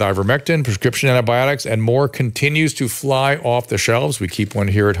 replete with ivermectin, prescription antibiotics, and more, continues to fly off the shelves. We keep one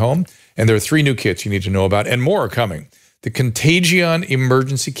here at home. And there are 3 new kits you need to know about, and more are coming. The Contagion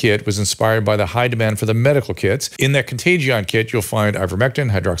Emergency Kit was inspired by the high demand for the medical kits. In that Contagion kit, you'll find ivermectin,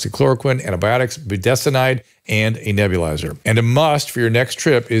 hydroxychloroquine, antibiotics, budesonide, and a nebulizer. And a must for your next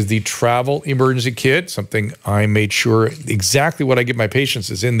trip is the Travel Emergency Kit, something I made sure exactly what I give my patients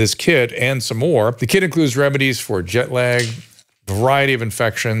is in this kit and some more. The kit includes remedies for jet lag, variety of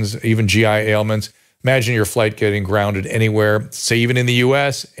infections, even GI ailments. Imagine your flight getting grounded anywhere, say even in the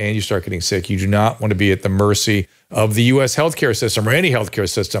U.S., and you start getting sick. You do not want to be at the mercy of the U.S. healthcare system or any healthcare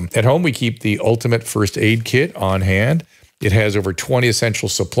system. At home, we keep the ultimate first aid kit on hand. It has over 20 essential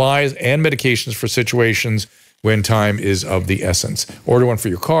supplies and medications for situations when time is of the essence. Order one for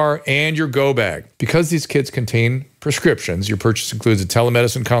your car and your go bag. Because these kits contain prescriptions, your purchase includes a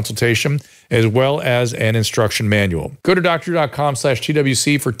telemedicine consultation as well as an instruction manual. Go to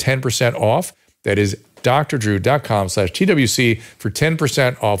drdrew.com/TWC for 10% off. That is drdrew.com/TWC for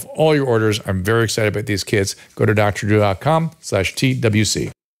 10% off all your orders. I'm very excited about these kits. Go to drdrew.com/TWC.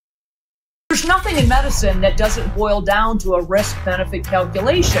 There's nothing in medicine that doesn't boil down to a risk-benefit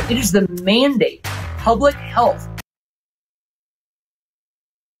calculation. It is the mandate, public health.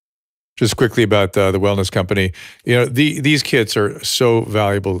 Just quickly about the Wellness Company. You know, these kits are so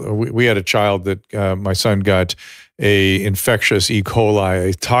valuable. We had a child that my son got a infectious E. coli,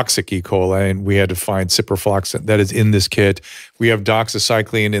 a toxic E. coli, and we had to find ciprofloxacin that is in this kit. We have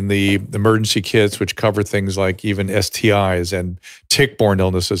doxycycline in the emergency kits, which cover things like even STIs and tick-borne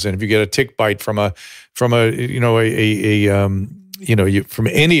illnesses. And if you get a tick bite from from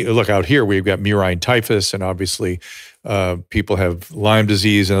any look out here, we've got murine typhus, and obviously people have Lyme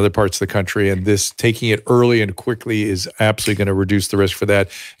disease in other parts of the country, and this taking it early and quickly is absolutely going to reduce the risk for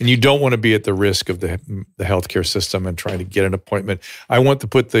that. And you don't want to be at the risk of the healthcare system and trying to get an appointment. I want to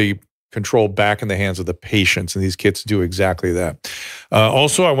put the control back in the hands of the patients, and these kits do exactly that.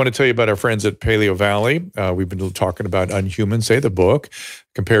 Also, I want to tell you about our friends at Paleo Valley. We've been talking about Unhuman, the book,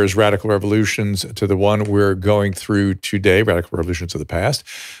 compares radical revolutions to the one we're going through today, radical revolutions of the past.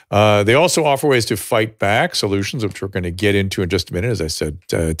 They also offer ways to fight back, solutions, which we're going to get into in just a minute. As I said,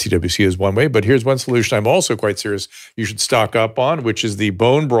 TWC is one way, but here's one solution I'm also quite serious you should stock up on, which is the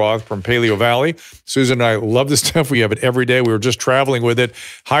bone broth from Paleo Valley. Susan and I love this stuff. We have it every day. We were just traveling with it.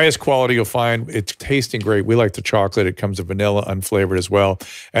 Highest quality you'll find. It's tasting great. We like the chocolate. It comes in vanilla, unflavored as well.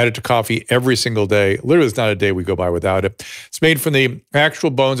 Add it to coffee every single day. Literally, there's not a day we go by without it. It's made from the actual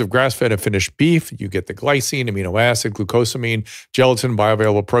bones of grass-fed and finished beef. You get the glycine, amino acid, glucosamine, gelatin,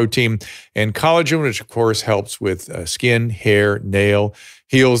 bioavailable protein, and collagen, which of course helps with skin, hair, nail,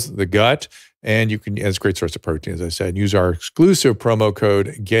 heals the gut. And you can, it's a great source of protein, as I said. Use our exclusive promo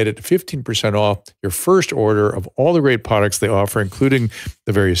code, get it 15% off your first order of all the great products they offer, including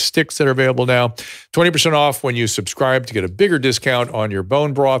the various sticks that are available now. 20% off when you subscribe to get a bigger discount on your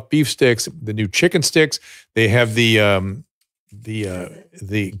bone broth, beef sticks, the new chicken sticks. They have the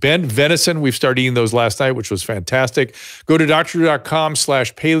bent venison. We've started eating those last night, which was fantastic. Go to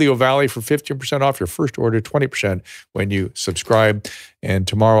drdrew.com/Paleo Valley for 15% off your first order, 20% when you subscribe. And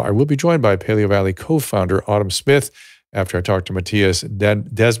tomorrow I will be joined by Paleo Valley co-founder Autumn Smith after I talk to Matthias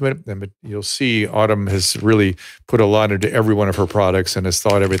Desmond. And you'll see Autumn has really put a lot into every one of her products and has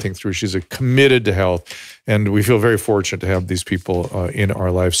thought everything through. She's committed to health. And we feel very fortunate to have these people in our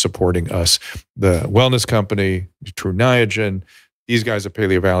life supporting us. The Wellness Company, True Niagen, these guys at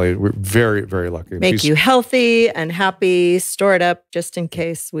Paleo Valley, we're very, very lucky. Make you healthy and happy, store it up just in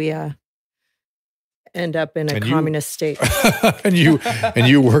case we end up in a communist state. and you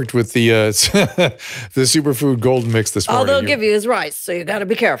worked with the the superfood golden mix this morning. All they'll give you is rice, so you got to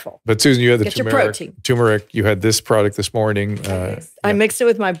be careful. But Susan, you had the Get your protein. Turmeric. You had this product this morning. I mixed it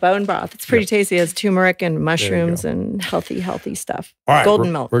with my bone broth. It's pretty tasty. It has turmeric and mushrooms and healthy stuff. All right,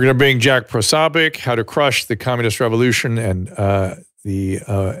 golden milk. We're going to bring Jack Posobiec, How to Crush the Communist Revolution, and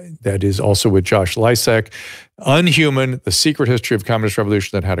that is also with Josh Lisec. Unhuman, The Secret History of Communist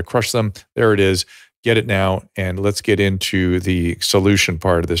Revolution and How to Crush Them. There it is. Get it now, and let's get into the solution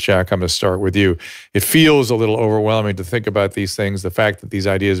part of this. Jack, I'm going to start with you. It feels a little overwhelming to think about these things. The fact that these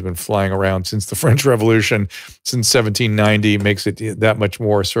ideas have been flying around since the French Revolution, since 1790, makes it that much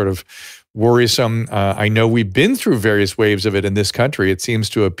more sort of worrisome. I know we've been through various waves of it in this country. It seems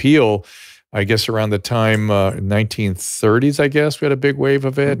to appeal I guess around the time 1930s, I guess we had a big wave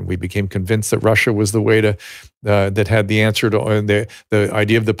of it. And we became convinced that Russia was the way to that had the answer to the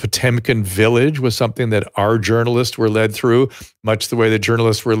idea of the Potemkin village was something that our journalists were led through, much the way the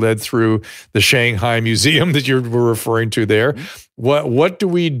journalists were led through the Shanghai Museum that you were referring to there. What do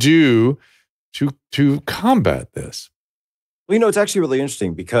we do to combat this? Well, it's actually really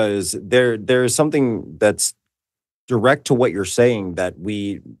interesting because there's something that's direct to what you're saying that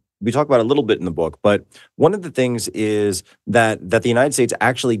we talk about a little bit in the book, but one of the things is that the United States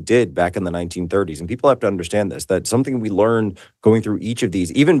actually did back in the 1930s, and people have to understand this, that something we learned going through each of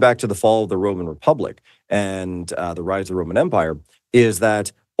these, even back to the fall of the Roman Republic and the rise of the Roman Empire, is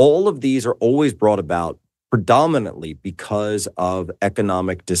that all of these are always brought about predominantly because of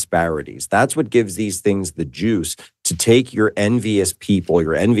economic disparities. That's what gives these things the juice to take your envious people,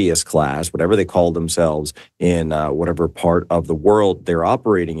 your envious class, whatever they call themselves in whatever part of the world they're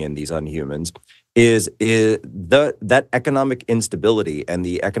operating in, these unhumans, is that economic instability and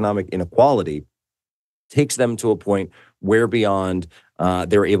the economic inequality takes them to a point where beyond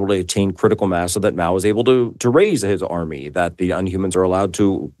they're able to attain critical mass so that Mao is able to raise his army, that the Unhumans are allowed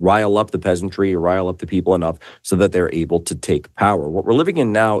to rile up the peasantry, rile up the people enough so that they're able to take power. What we're living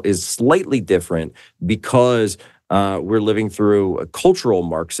in now is slightly different because we're living through a cultural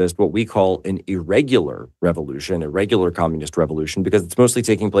Marxist, what we call an irregular revolution, irregular communist revolution, because it's mostly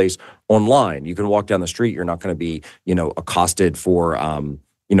taking place online. You can walk down the street, you're not going to be, accosted for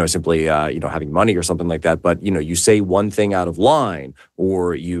simply, having money or something like that. But, you say one thing out of line,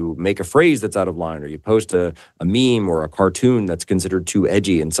 or you make a phrase that's out of line, or you post a meme or a cartoon that's considered too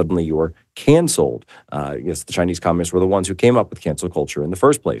edgy, and suddenly you're canceled. The Chinese communists were the ones who came up with cancel culture in the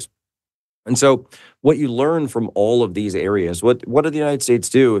first place. And so what you learn from all of these areas, what did the United States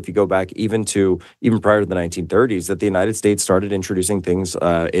do if you go back even prior to the 1930s, that the United States started introducing things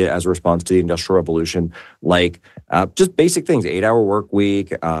as a response to the Industrial Revolution, like just basic things, 8-hour work week,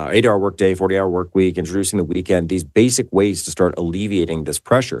 8-hour work day, 40-hour work week, introducing the weekend, these basic ways to start alleviating this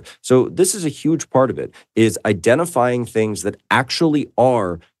pressure. So this is a huge part of it, is identifying things that actually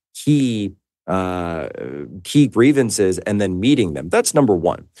are key grievances and then meeting them. That's number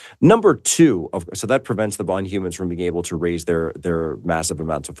one. Number two, so that prevents the Unhumans from being able to raise their massive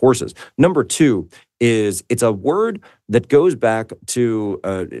amounts of forces. Number two is it's a word that goes back to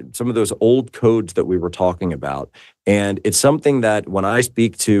some of those old codes that we were talking about. And it's something that when I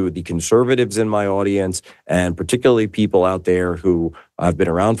speak to the conservatives in my audience, and particularly people out there who have been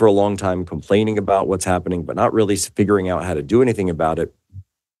around for a long time complaining about what's happening, but not really figuring out how to do anything about it,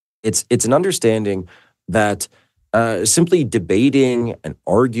 it's an understanding that simply debating and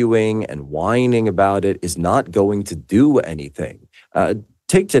arguing and whining about it is not going to do anything.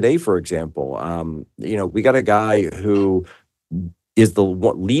 Take today, for example. We got a guy who is the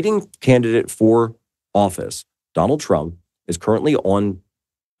leading candidate for office. Donald Trump is currently on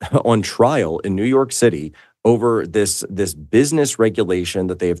trial in New York City over this business regulation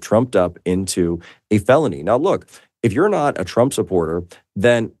that they have trumped up into a felony. Now, look, if you're not a Trump supporter,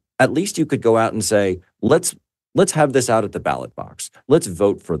 then at least you could go out and say, let's have this out at the ballot box. Let's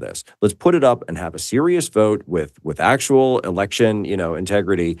vote for this. Let's put it up and have a serious vote with actual election,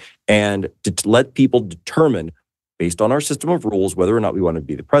 integrity, and to let people determine, based on our system of rules, whether or not we want to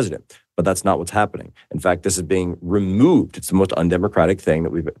be the president. But that's not what's happening. In fact, this is being removed. It's the most undemocratic thing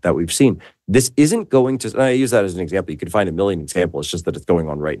that we've seen. This isn't going to. And I use that as an example. You could find a million examples. It's just that it's going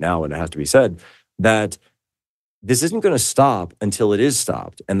on right now, and it has to be said that this isn't going to stop until it is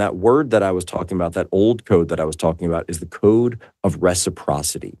stopped. And that word that I was talking about, that old code that I was talking about, is the code of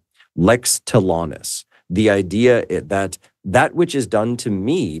reciprocity, lex talionis. The idea that which is done to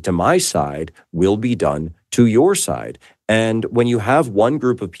me, to my side, will be done to your side. And when you have one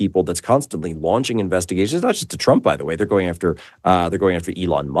group of people that's constantly launching investigations, not just to Trump, by the way, they're going after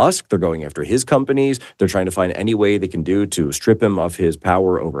Elon Musk, they're going after his companies, they're trying to find any way they can do to strip him of his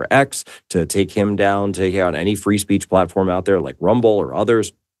power over X, to take him down, take out any free speech platform out there like Rumble or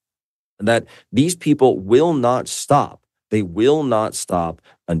others, that these people will not stop. They will not stop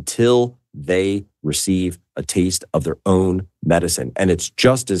until they receive a taste of their own medicine. And it's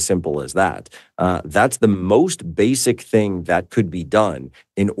just as simple as that. That's the most basic thing that could be done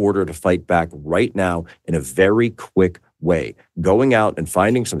in order to fight back right now in a very quick way. Going out and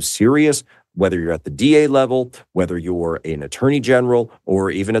finding some serious, whether you're at the DA level, whether you're an attorney general,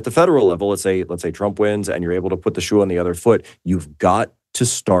 or even at the federal level, let's say Trump wins and you're able to put the shoe on the other foot, you've got to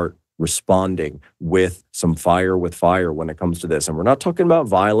start responding with some fire with fire when it comes to this. And we're not talking about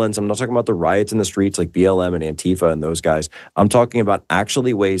violence. I'm not talking about the riots in the streets like BLM and Antifa and those guys. I'm talking about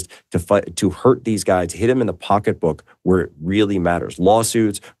actually ways to fight, to hurt these guys, hit them in the pocketbook where it really matters.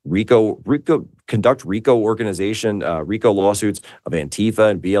 Lawsuits, conduct RICO lawsuits of Antifa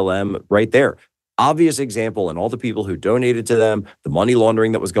and BLM right there. Obvious example, and all the people who donated to them, the money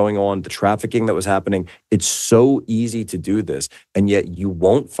laundering that was going on, the trafficking that was happening. It's so easy to do this, and yet you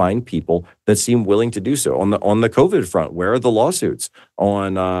won't find people that seem willing to do so. On the COVID front, where are the lawsuits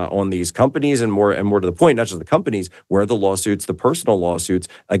on these companies, and more to the point, not just the companies, where are the lawsuits, the personal lawsuits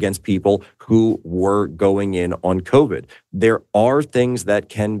against people who were going in on COVID? There are things that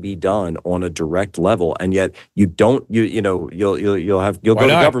can be done on a direct level, and yet you don't. You'll go to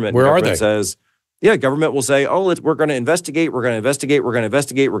government. Where government are they? Says, yeah, government will say, "Oh, we're going to investigate. We're going to investigate. We're going to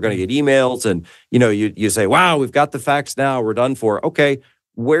investigate. We're going to get emails." And you say, "Wow, we've got the facts now. We're done for." Okay,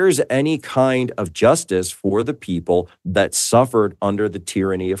 where's any kind of justice for the people that suffered under the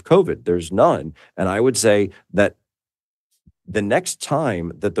tyranny of COVID? There's none. And I would say that the next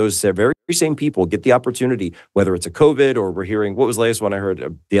time that those very same people get the opportunity, whether it's a COVID or we're hearing, what was the latest one I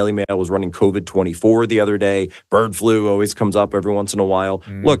heard? Daily Mail was running COVID-24 the other day. Bird flu always comes up every once in a while.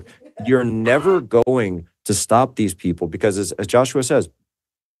 Look, you're never going to stop these people because, as Joshua says,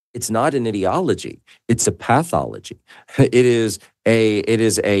 it's not an ideology; it's a pathology. It is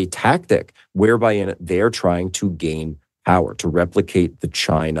a tactic whereby they're trying to gain power, to replicate the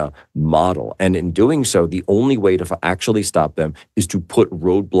China model, and in doing so, the only way to actually stop them is to put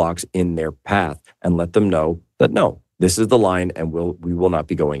roadblocks in their path and let them know that no, this is the line, and we will not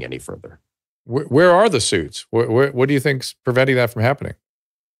be going any further. Where are the suits? What do you think's preventing that from happening?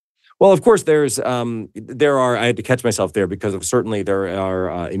 Well, of course, there are. I had to catch myself there because certainly there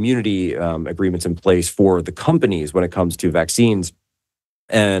are immunity agreements in place for the companies when it comes to vaccines,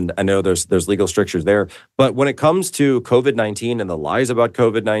 and I know there's legal strictures there. But when it comes to COVID-19 and the lies about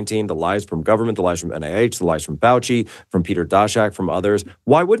COVID-19, the lies from government, the lies from NIH, the lies from Fauci, from Peter Daszak, from others,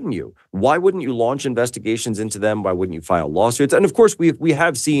 why wouldn't you? Why wouldn't you launch investigations into them? Why wouldn't you file lawsuits? And of course, we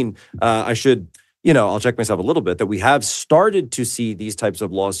have seen. I'll check myself a little bit, that we have started to see these types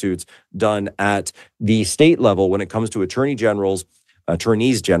of lawsuits done at the state level when it comes to attorneys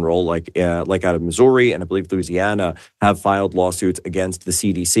general, like out of Missouri and I believe Louisiana, have filed lawsuits against the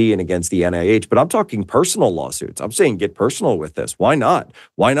CDC and against the NIH. But I'm talking personal lawsuits. I'm saying get personal with this. Why not?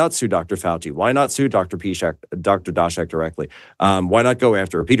 Why not sue Dr. Fauci? Why not sue Dr. Daszak directly? Why not go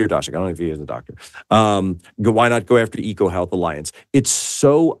after Peter Daszak? I don't know if he is a doctor. Why not go after EcoHealth Alliance? It's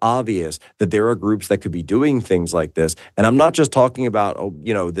so obvious that there are groups that could be doing things like this. And I'm not just talking about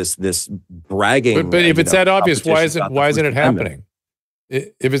this bragging. But if it's that obvious, why isn't it happening?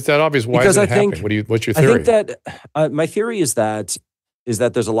 If it's that obvious, why isn't it happening? What's your theory? I think that my theory is that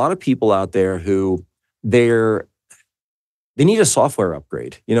there's a lot of people out there who they need a software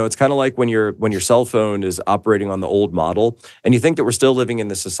upgrade. It's kind of like when your cell phone is operating on the old model and you think that we're still living in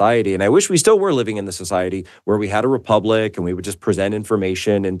this society. And I wish we still were living in the society where we had a republic and we would just present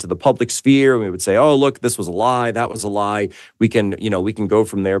information into the public sphere. And we would say, oh, look, this was a lie. That was a lie. We can go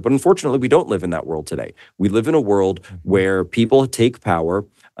from there. But unfortunately, we don't live in that world today. We live in a world where people take power,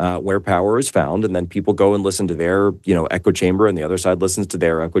 where power is found, and then people go and listen to their, echo chamber, and the other side listens to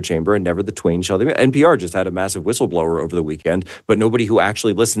their echo chamber, and never the twain shall meet. NPR just had a massive whistleblower over the weekend, but nobody who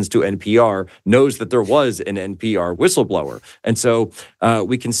actually listens to NPR knows that there was an NPR whistleblower. And so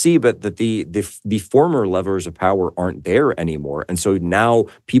we can see, but that the former levers of power aren't there anymore, and so now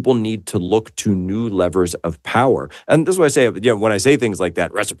people need to look to new levers of power. And this is what I say, when I say things like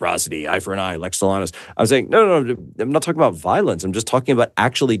that, reciprocity, eye for an eye, lex talionis, I'm saying no, I'm not talking about violence. I'm just talking about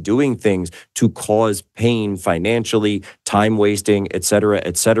actually doing things to cause pain financially, time wasting, et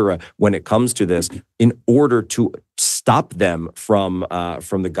cetera, when it comes to this, in order to stop them from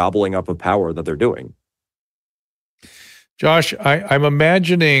the gobbling up of power that they're doing. Josh, I'm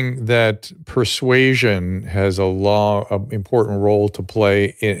imagining that persuasion has an important role to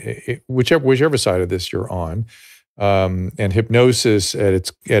play in whichever side of this you're on, and hypnosis at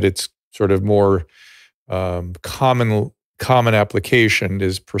its sort of more common application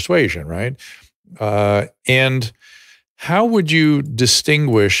is persuasion, right? And how would you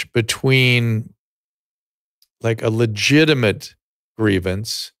distinguish between like a legitimate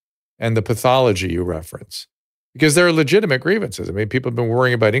grievance and the pathology you reference? Because there are legitimate grievances. I mean, people have been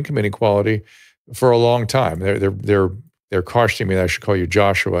worrying about income inequality for a long time. They're cautioning me that I should call you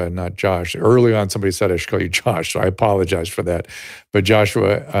Joshua and not Josh. Early on, somebody said I should call you Josh, so I apologize for that. But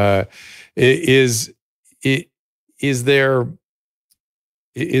Joshua, is there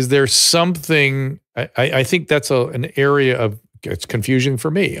something? I think that's an area of it's confusing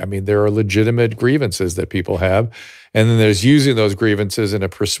for me. I mean, there are legitimate grievances that people have, and then there's using those grievances in a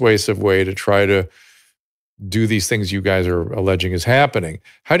persuasive way to try to do these things you guys are alleging is happening.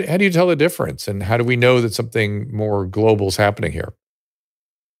 How do you tell the difference, and how do we know that something more global is happening here?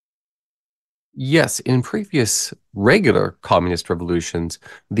 Yes, in previous regular communist revolutions,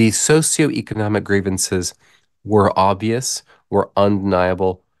 the socioeconomic grievances were obvious, were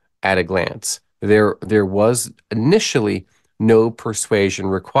undeniable at a glance. There was initially no persuasion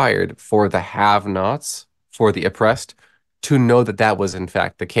required for the have-nots, for the oppressed, to know that that was in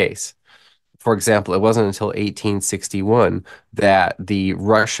fact the case. For example, it wasn't until 1861 that the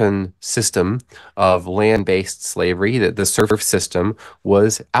Russian system of land-based slavery, that the serf system,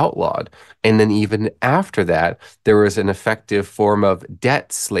 was outlawed. And then even after that, there was an effective form of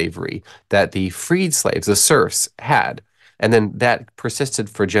debt slavery that the freed slaves, the serfs, had. And then that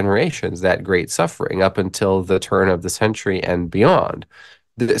persisted for generations, that great suffering, up until the turn of the century and beyond.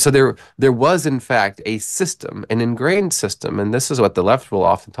 So there was in fact a system, an ingrained system, and this is what the left will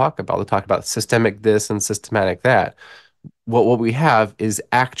often talk about. They'll talk about systemic this and systematic that. What we have is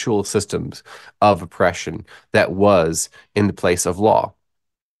actual systems of oppression that was in the place of law.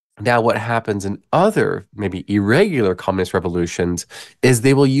 Now, what happens in other, maybe irregular communist revolutions is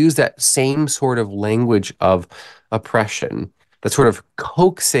they will use that same sort of language of oppression, that sort of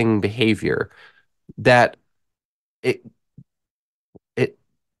coaxing behavior that it it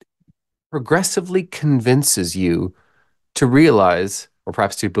progressively convinces you to realize, or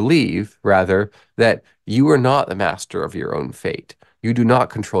perhaps to believe, rather, that you are not the master of your own fate. You do not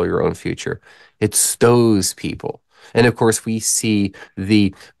control your own future. It's those people. And of course, we see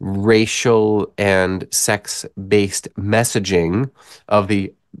the racial and sex-based messaging of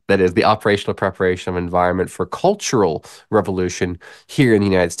that is the operational preparation of environment for cultural revolution here in the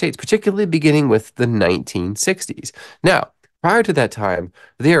United States, particularly beginning with the 1960s. Now, prior to that time,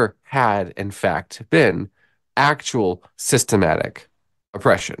 there had, in fact, been actual systematic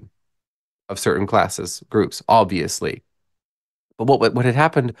oppression of certain classes, groups, obviously. But what had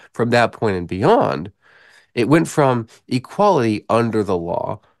happened from that point and beyond, it went from equality under the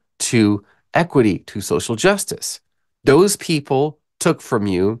law to equity, to social justice. Those people took from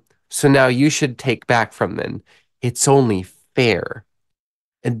you, so now you should take back from them. It's only fair.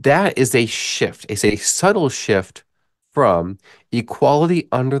 And that is a shift. It's a subtle shift from equality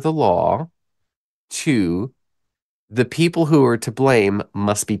under the law to the people who are to blame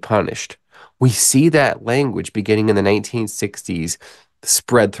must be punished. We see that language beginning in the 1960s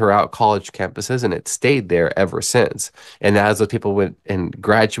spread throughout college campuses, and it stayed there ever since. And as those people went and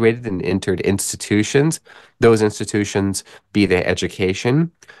graduated and entered institutions, those institutions, be they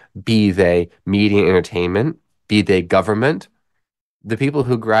education, be they media and entertainment, be they government, the people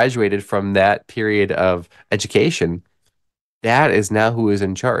who graduated from that period of education, that is now who is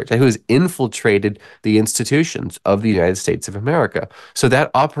in charge, who has infiltrated the institutions of the United States of America. So that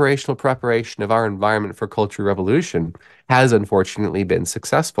operational preparation of our environment for cultural revolution has unfortunately been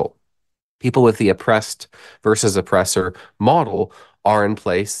successful. People with the oppressed versus oppressor model are in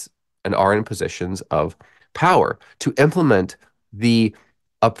place and are in positions of power to implement the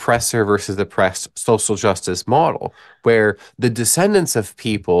oppressor versus oppressed social justice model, where the descendants of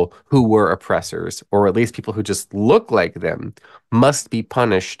people who were oppressors, or at least people who just look like them, must be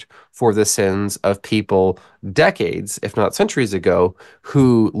punished for the sins of people decades, if not centuries ago,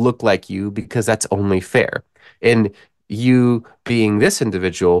 who look like you, because that's only fair. And you being this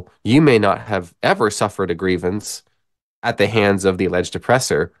individual, you may not have ever suffered a grievance at the hands of the alleged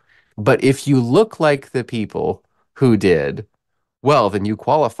oppressor, but if you look like the people who did, well, then you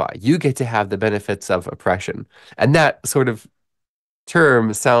qualify. You get to have the benefits of oppression. And that sort of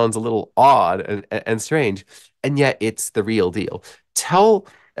term sounds a little odd and strange, and yet it's the real deal. Tell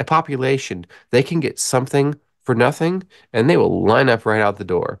a population they can get something for nothing, and they will line up right out the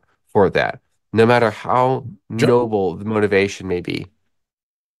door for that, no matter how noble the motivation may be.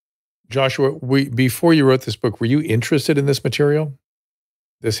 Joshua, before you wrote this book, were you interested in this material,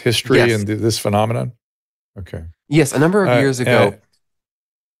 this history, yes, and this phenomenon? Okay. Yes, a number of years ago.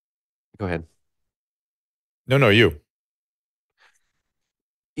 Go ahead. No, you.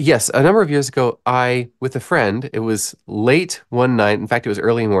 Yes, a number of years ago, with a friend, it was late one night. In fact, it was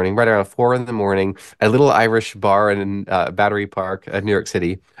early morning, right around 4 in the morning, a little Irish bar in Battery Park, New York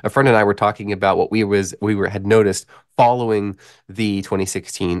City. A friend and I were talking about what had noticed following the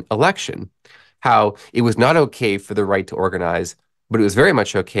 2016 election, how it was not okay for the right to organize, but it was very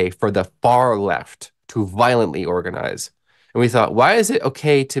much okay for the far left to violently organize. And we thought, why is it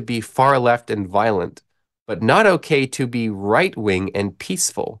okay to be far left and violent, but not okay to be right-wing and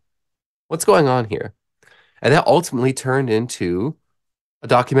peaceful? What's going on here? And that ultimately turned into a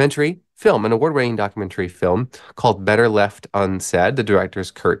documentary film, an award-winning documentary film called Better Left Unsaid. The director's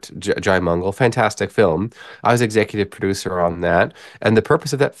Kurt Jaimungal. Fantastic film. I was executive producer on that. And the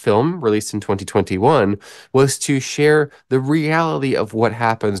purpose of that film, released in 2021, was to share the reality of what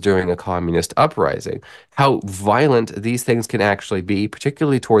happens during a communist uprising, how violent these things can actually be,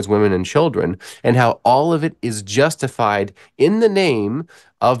 particularly towards women and children, and how all of it is justified in the name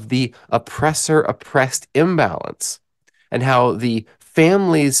of the oppressor-oppressed imbalance, and how the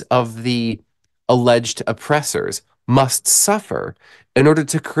families of the alleged oppressors must suffer in order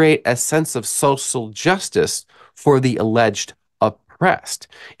to create a sense of social justice for the alleged oppressed.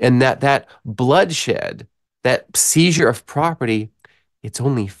 And that bloodshed, that seizure of property, it's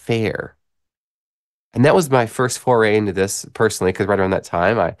only fair. And that was my first foray into this personally, because right around that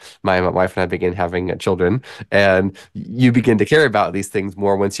time, my wife and I began having children, and you begin to care about these things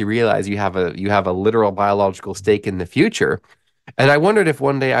more once you realize you have a literal biological stake in the future. And I wondered if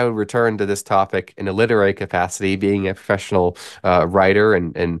one day I would return to this topic in a literary capacity, being a professional writer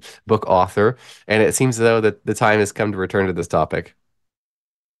and book author. And it seems as though that the time has come to return to this topic.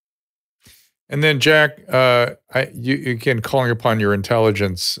 And then, Jack, you again calling upon your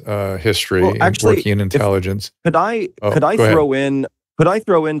intelligence history, Well, actually, working in intelligence. Could I throw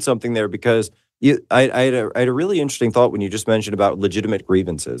in something there, because I had a really interesting thought when you just mentioned about legitimate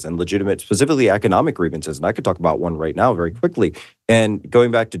grievances and legitimate, specifically economic grievances, and I could talk about one right now very quickly. And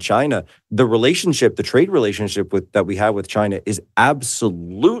going back to China, the trade relationship that we have with China is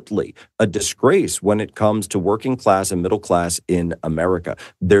absolutely a disgrace when it comes to working class and middle class in America.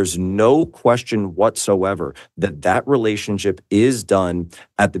 There's no question whatsoever that relationship is done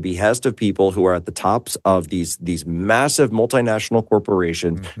at the behest of people who are at the tops of these massive multinational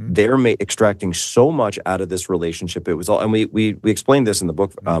corporations. Mm-hmm. They're extracting so much out of this relationship. It was all, and we explained this in the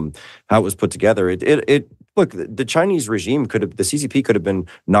book, how it was put together. Look, the Chinese regime the CCP could have been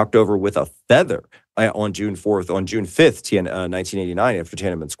knocked over with a feather on June 5th, 1989, after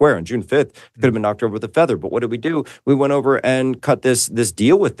Tiananmen Square. On June 5th, could have been knocked over with a feather. But what did we do? We went over and cut this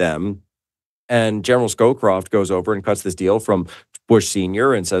deal with them. And General Scowcroft goes over and cuts this deal from Bush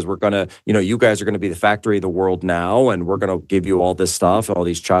Sr. and says, we're going to, you guys are going to be the factory of the world now, and we're going to give you all this stuff, all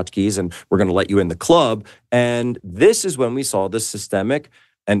these tchotchkes, and we're going to let you in the club. And this is when we saw this systemic,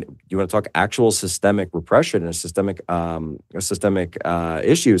 and you want to talk actual systemic repression and systemic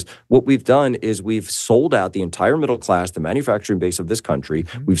issues. What we've done is we've sold out the entire middle class, the manufacturing base of this country.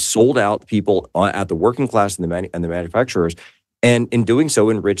 Mm-hmm. We've sold out people at the working class and the manufacturers. And in doing so,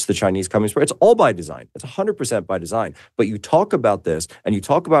 enrich the Chinese Communist Party. It's all by design. It's 100% by design. But you talk about this, and you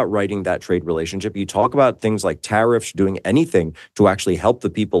talk about writing that trade relationship. You talk about things like tariffs, doing anything to actually help the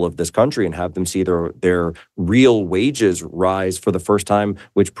people of this country and have them see their real wages rise for the first time,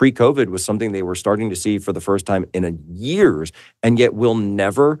 which pre-COVID was something they were starting to see for the first time in years. And yet we'll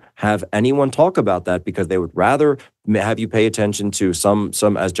never have anyone talk about that, because they would rather have you pay attention to some,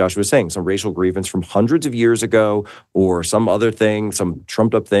 as Josh was saying, some racial grievance from hundreds of years ago, or some other thing, some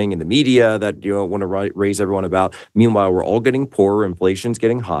trumped up thing in the media that you want to raise everyone about. Meanwhile, we're all getting poorer, inflation's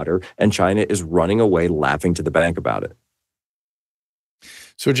getting hotter, and China is running away laughing to the bank about it.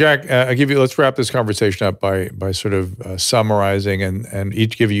 So, Jack, let's wrap this conversation up by sort of summarizing and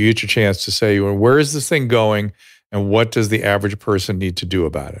give you each a chance to say, where is this thing going, and what does the average person need to do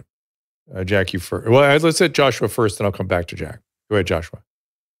about it? Jack, you first. Well, let's let Joshua first, then I'll come back to Jack. Go ahead, Joshua.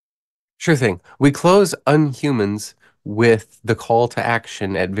 Sure thing. We close Unhumans with the call to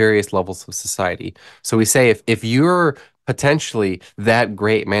action at various levels of society. So we say, if you're potentially that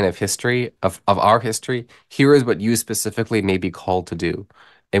great man of history, of our history, here is what you specifically may be called to do.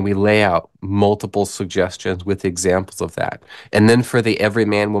 And we lay out multiple suggestions with examples of that. And then for the every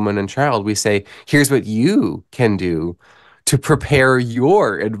man, woman, and child, we say, here's what you can do to prepare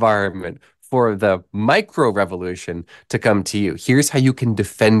your environment for the micro revolution to come to you. Here's how you can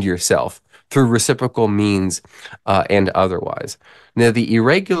defend yourself through reciprocal means and otherwise. Now, the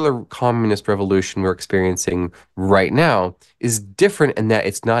irregular communist revolution we're experiencing right now is different in that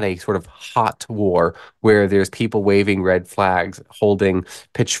it's not a sort of hot war where there's people waving red flags, holding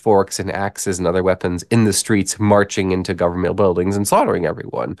pitchforks and axes and other weapons in the streets, marching into government buildings and slaughtering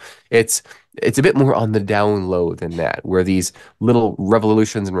everyone. It's a bit more on the down low than that, where these little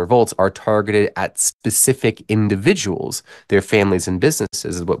revolutions and revolts are targeted at specific individuals, their families and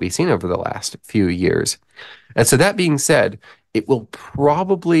businesses, is what we've seen over the last few years. And so that being said, it will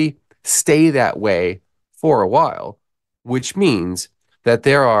probably stay that way for a while, which means that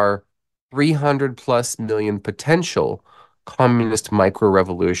there are 300 plus million potential communist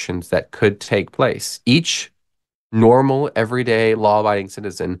micro-revolutions that could take place, each normal, everyday, law-abiding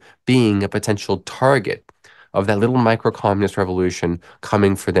citizen being a potential target of that little micro-communist revolution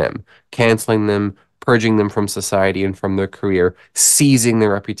coming for them, canceling them, purging them from society and from their career, seizing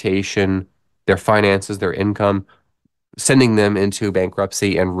their reputation, their finances, their income, sending them into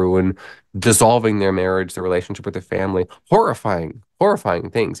bankruptcy and ruin, dissolving their marriage, their relationship with their family, horrifying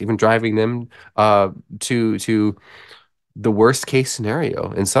things, even driving them to the worst case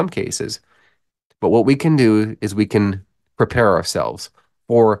scenario in some cases. But what we can do is we can prepare ourselves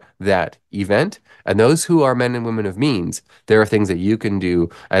for that event. And those who are men and women of means, there are things that you can do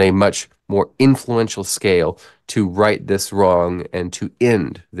at a much more influential scale to right this wrong and to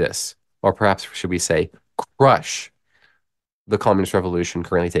end this, or perhaps should we say, crush the communist revolution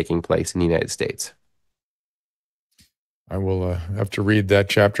currently taking place in the United States. I will have to read that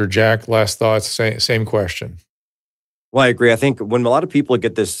chapter. Jack, last thoughts, same question. Well, I agree. I think when a lot of people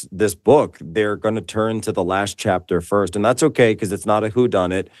get this book, they're going to turn to the last chapter first, and that's okay because it's not a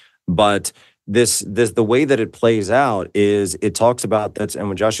whodunit. But the way that it plays out is it talks about that, and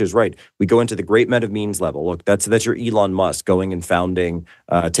when Josh is right, we go into the great men of means level. Look, that's your Elon Musk going and founding,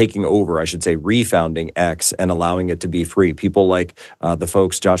 taking over, I should say, refounding X and allowing it to be free. People like the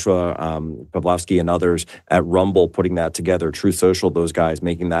folks, Joshua Pavlovsky and others at Rumble, putting that together, Truth Social, those guys,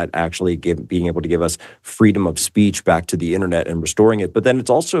 making that actually being able to give us freedom of speech back to the internet and restoring it. But then it's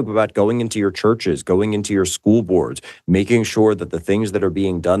also about going into your churches, going into your school boards, making sure that the things that are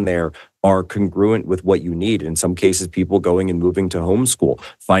being done there are congruent with what you need. In some cases, people going and moving to homeschool,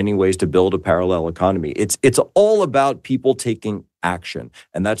 finding ways to build a parallel economy. It's all about people taking action.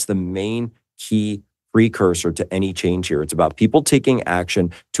 And that's the main key precursor to any change here. It's about people taking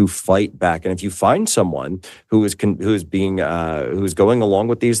action to fight back. And if you find someone who's going along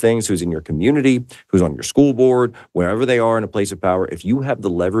with these things, who's in your community, who's on your school board, wherever they are in a place of power, if you have the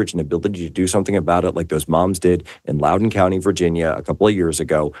leverage and ability to do something about it, like those moms did in Loudoun County, Virginia, a couple of years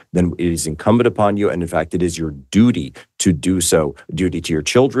ago, then it is incumbent upon you. And in fact, it is your duty to do so, a duty to your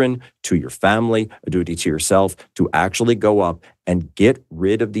children, to your family, a duty to yourself, to actually go up and get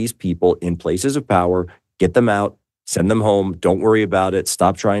rid of these people in places of power, get them out, send them home. Don't worry about it.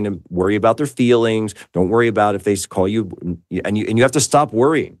 Stop trying to worry about their feelings. Don't worry about if they call you, and you have to stop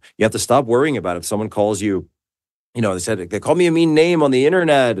worrying. You have to stop worrying about if someone calls you, they called me a mean name on the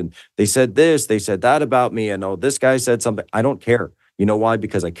internet and they said this, they said that about me, and this guy said something. I don't care. You know why?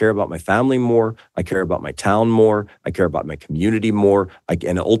 Because I care about my family more. I care about my town more. I care about my community more.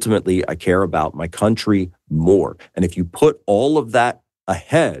 And ultimately, I care about my country more. And if you put all of that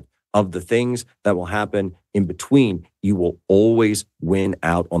ahead of the things that will happen in between, you will always win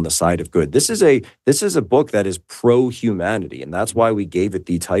out on the side of good. This is a book that is pro-humanity, and that's why we gave it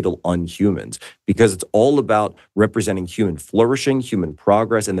the title Unhumans, because it's all about representing human flourishing, human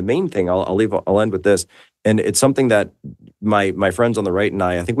progress. And the main thing, I'll end with this, and it's something that my friends on the right and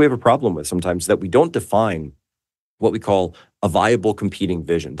I think we have a problem with sometimes, that we don't define what we call a viable competing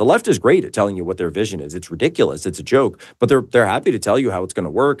vision. The left is great at telling you what their vision is. It's ridiculous. It's a joke, but they're happy to tell you how it's going to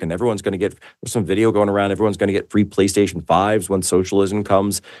work, and everyone's going to get, there's some video going around, everyone's going to get free PlayStation 5s when socialism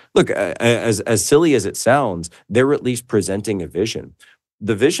comes. Look, as silly as it sounds, they're at least presenting a vision.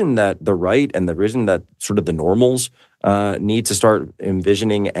 The vision that the right and the vision that sort of the normals need to start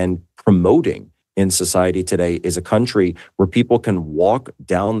envisioning and promoting in society today is a country where people can walk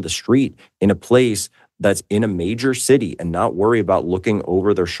down the street in a place that's in a major city and not worry about looking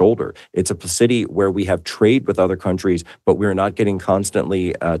over their shoulder. It's a city where we have trade with other countries, but we're not getting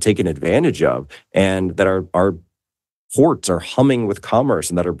constantly taken advantage of, and that our ports are humming with commerce,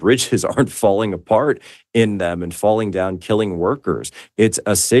 and that our bridges aren't falling apart in them and falling down, killing workers. It's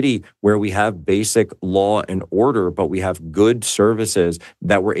a city where we have basic law and order, but we have good services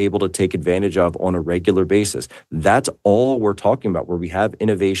that we're able to take advantage of on a regular basis. That's all we're talking about, where we have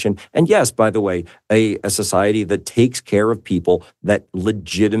innovation. And yes, by the way, a society that takes care of people that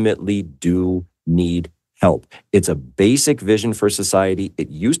legitimately do need help. It's a basic vision for society.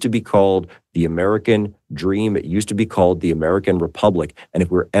 It used to be called the American dream. It used to be called the American Republic. And if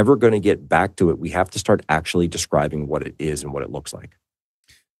we're ever going to get back to it, we have to start actually describing what it is and what it looks like.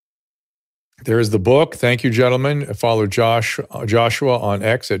 There is the book. Thank you, gentlemen. Follow Joshua on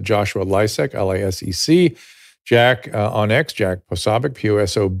X at Joshua Lisec, L-I-S-E-C. Jack on X, Jack Posobiec,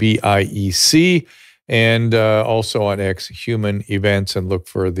 P-O-S-O-B-I-E-C. And also on X, Human Events, and look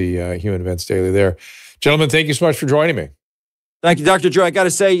for the Human Events Daily there. Gentlemen, thank you so much for joining me. Thank you, Dr. Joe. I got to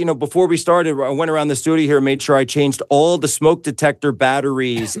say, before we started, I went around the studio here, made sure I changed all the smoke detector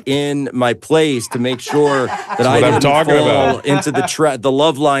batteries in my place to make sure that I didn't fall into the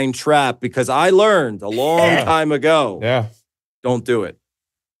love line trap, because I learned a long time ago. Yeah. Don't do it.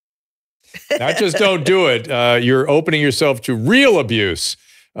 Not just don't do it. You're opening yourself to real abuse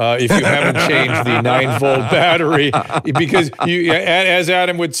if you haven't changed the 9-volt battery, because you, as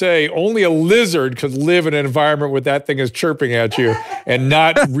Adam would say, only a lizard could live in an environment where that thing is chirping at you and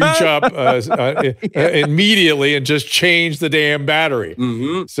not reach up immediately and just change the damn battery.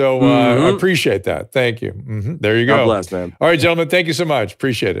 So I appreciate that. Thank you. There you go. God bless, man. All right, gentlemen, thank you so much.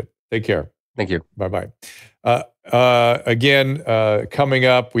 Appreciate it. Take care. Thank you. Bye-bye. Again, coming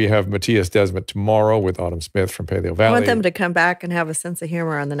up, we have Matthias Desmet tomorrow with Autumn Smith from Paleo Valley. I want them to come back and have a sense of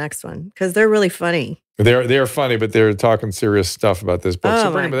humor on the next one because they're really funny. They're funny, but they're talking serious stuff about this book.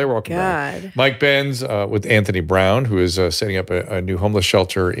 So bring them, they're welcome back. Mike Benz with Anthony Brown, who is setting up a new homeless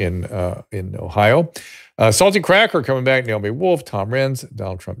shelter in Ohio. Salty Cracker coming back, Naomi Wolf, Tom Renz,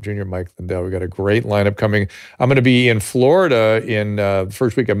 Donald Trump Jr., Mike Lindell. We got a great lineup coming. I'm going to be in Florida in the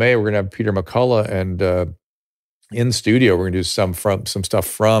first week of May. We're going to have Peter McCullough and in studio. We're going to do some stuff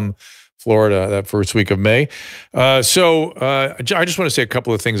from Florida that first week of May. I just want to say a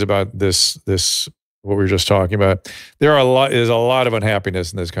couple of things about this what we were just talking about. There's a lot of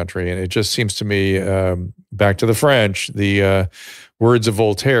unhappiness in this country, and it just seems to me, back to the French, the words of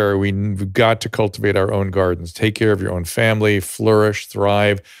Voltaire, we've got to cultivate our own gardens, take care of your own family, flourish,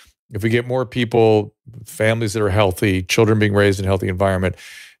 thrive. If we get more people, families that are healthy, children being raised in a healthy environment,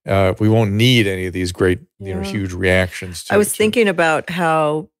 we won't need any of these great, huge reactions. I was thinking about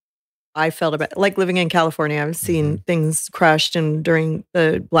how I felt about, like living in California, I've seen things crushed, and during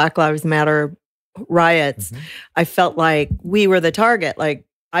the Black Lives Matter riots, I felt like we were the target. Like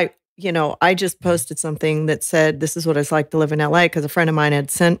I just posted something that said, this is what it's like to live in LA, because a friend of mine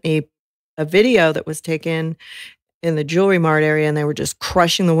had sent me a video that was taken in the Jewelry Mart area, and they were just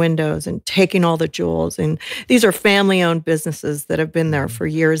crushing the windows and taking all the jewels. And these are family-owned businesses that have been there for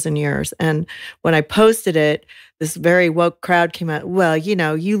years and years. And when I posted it, this very woke crowd came out, well,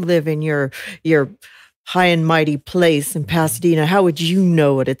 you live in your high and mighty place in Pasadena. How would you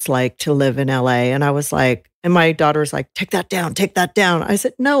know what it's like to live in LA? And I was like, and my daughter was like, take that down, take that down. I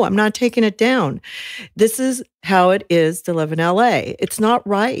said, no, I'm not taking it down. This is how it is to live in LA. It's not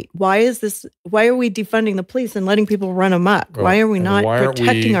right. Why are we defunding the police and letting people run amok? Why are we not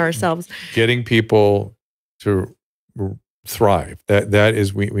protecting ourselves? Getting people to thrive. That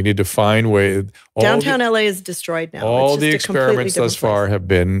is, we need to find ways. Downtown LA is destroyed now. All the experiments thus far have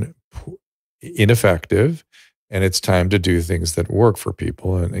been ineffective, and it's time to do things that work for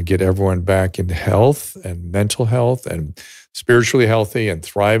people and get everyone back into health and mental health and spiritually healthy and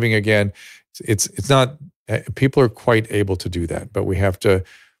thriving again. It's not, people are quite able to do that, but we have to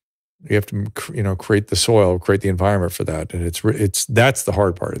create the soil, create the environment for that. And that's the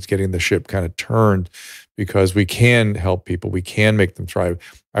hard part. It's getting the ship kind of turned, because we can help people. We can make them thrive.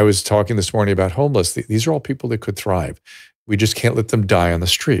 I was talking this morning about homeless. These are all people that could thrive. We just can't let them die on the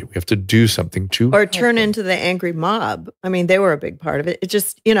street. We have to do something to or turn into the angry mob. I mean, they were a big part of it. It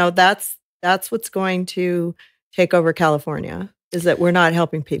just, that's what's going to take over California, is that we're not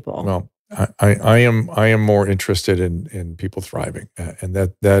helping people. Well, I am more interested in people thriving, and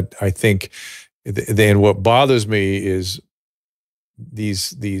that I think. Then what bothers me is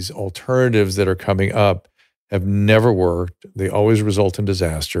these alternatives that are coming up have never worked. They always result in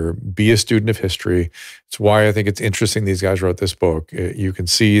disaster. Be a student of history. It's why I think it's interesting these guys wrote this book. You can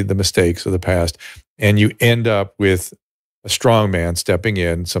see the mistakes of the past, and you end up with a strong man stepping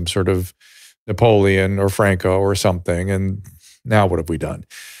in, some sort of Napoleon or Franco or something. And now what have we done?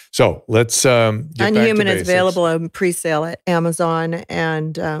 So let's get Unhuman back to is available on pre-sale at Amazon,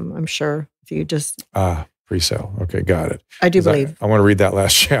 and I'm sure if you just pre-sale. Okay, got it. I do believe. I want to read that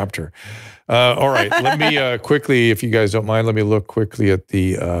last chapter. All right, let me quickly, if you guys don't mind, let me look quickly at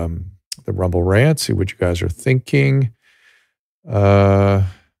the Rumble rant, see what you guys are thinking. Sorry.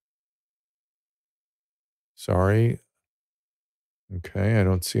 Okay, I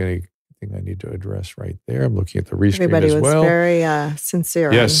don't see anything I need to address right there. I'm looking at the rescreen Everybody as well. Everybody was very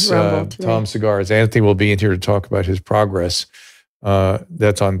sincere. Yes, on Rumble today. Tom Cigars. Anthony will be in here to talk about his progress.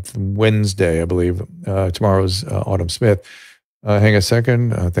 That's on Wednesday, I believe. Tomorrow's Autumn Smith. Hang a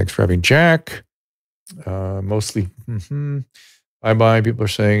second. Thanks for having Jack. Mostly, bye-bye. People are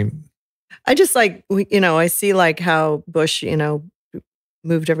saying. I just I see like how Bush,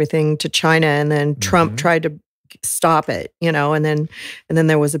 moved everything to China, and then Trump tried to stop it, and then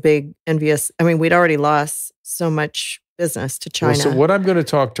there was a big envious. I mean, we'd already lost so much business to China. Well, so what I'm going to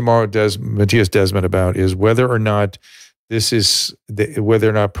talk tomorrow, Matthias Desmet, about is whether or not whether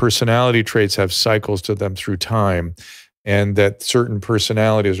or not personality traits have cycles to them through time, and that certain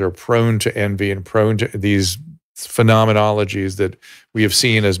personalities are prone to envy and prone to these phenomenologies that we have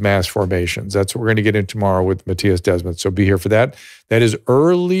seen as mass formations. That's what we're going to get into tomorrow with Matthias Desmet. So be here for that. That is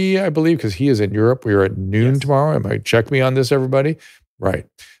early, I believe, because he is in Europe. We are at noon tomorrow. Check me on this, everybody. Right.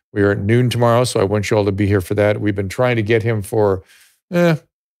 We are at noon tomorrow, so I want you all to be here for that. We've been trying to get him for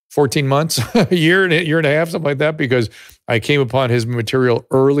 14 months, a year and a half, something like that, because I came upon his material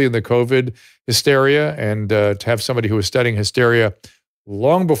early in the COVID hysteria, and to have somebody who was studying hysteria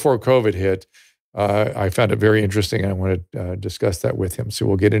long before COVID hit, I found it very interesting, and I want to discuss that with him. So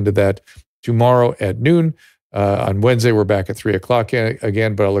we'll get into that tomorrow at noon. On Wednesday, we're back at 3 o'clock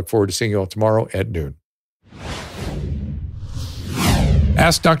again, but I look forward to seeing you all tomorrow at noon.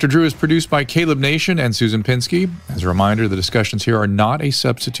 Ask Dr. Drew is produced by Caleb Nation and Susan Pinsky. As a reminder, the discussions here are not a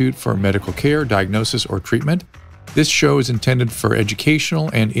substitute for medical care, diagnosis, or treatment. This show is intended for educational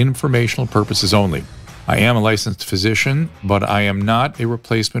and informational purposes only. I am a licensed physician, but I am not a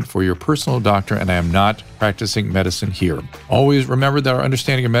replacement for your personal doctor, and I am not practicing medicine here. Always remember that our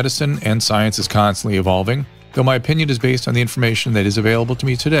understanding of medicine and science is constantly evolving. Though my opinion is based on the information that is available to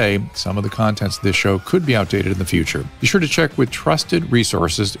me today, some of the contents of this show could be outdated in the future. Be sure to check with trusted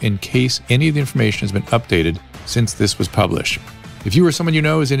resources in case any of the information has been updated since this was published. If you or someone you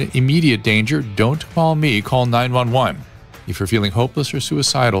know is in immediate danger, don't call me, call 911. If you're feeling hopeless or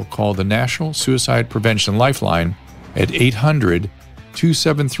suicidal, call the National Suicide Prevention Lifeline at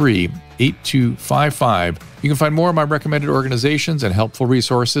 800-273-8255. You can find more of my recommended organizations and helpful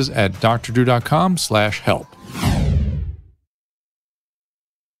resources at drdrew.com/help.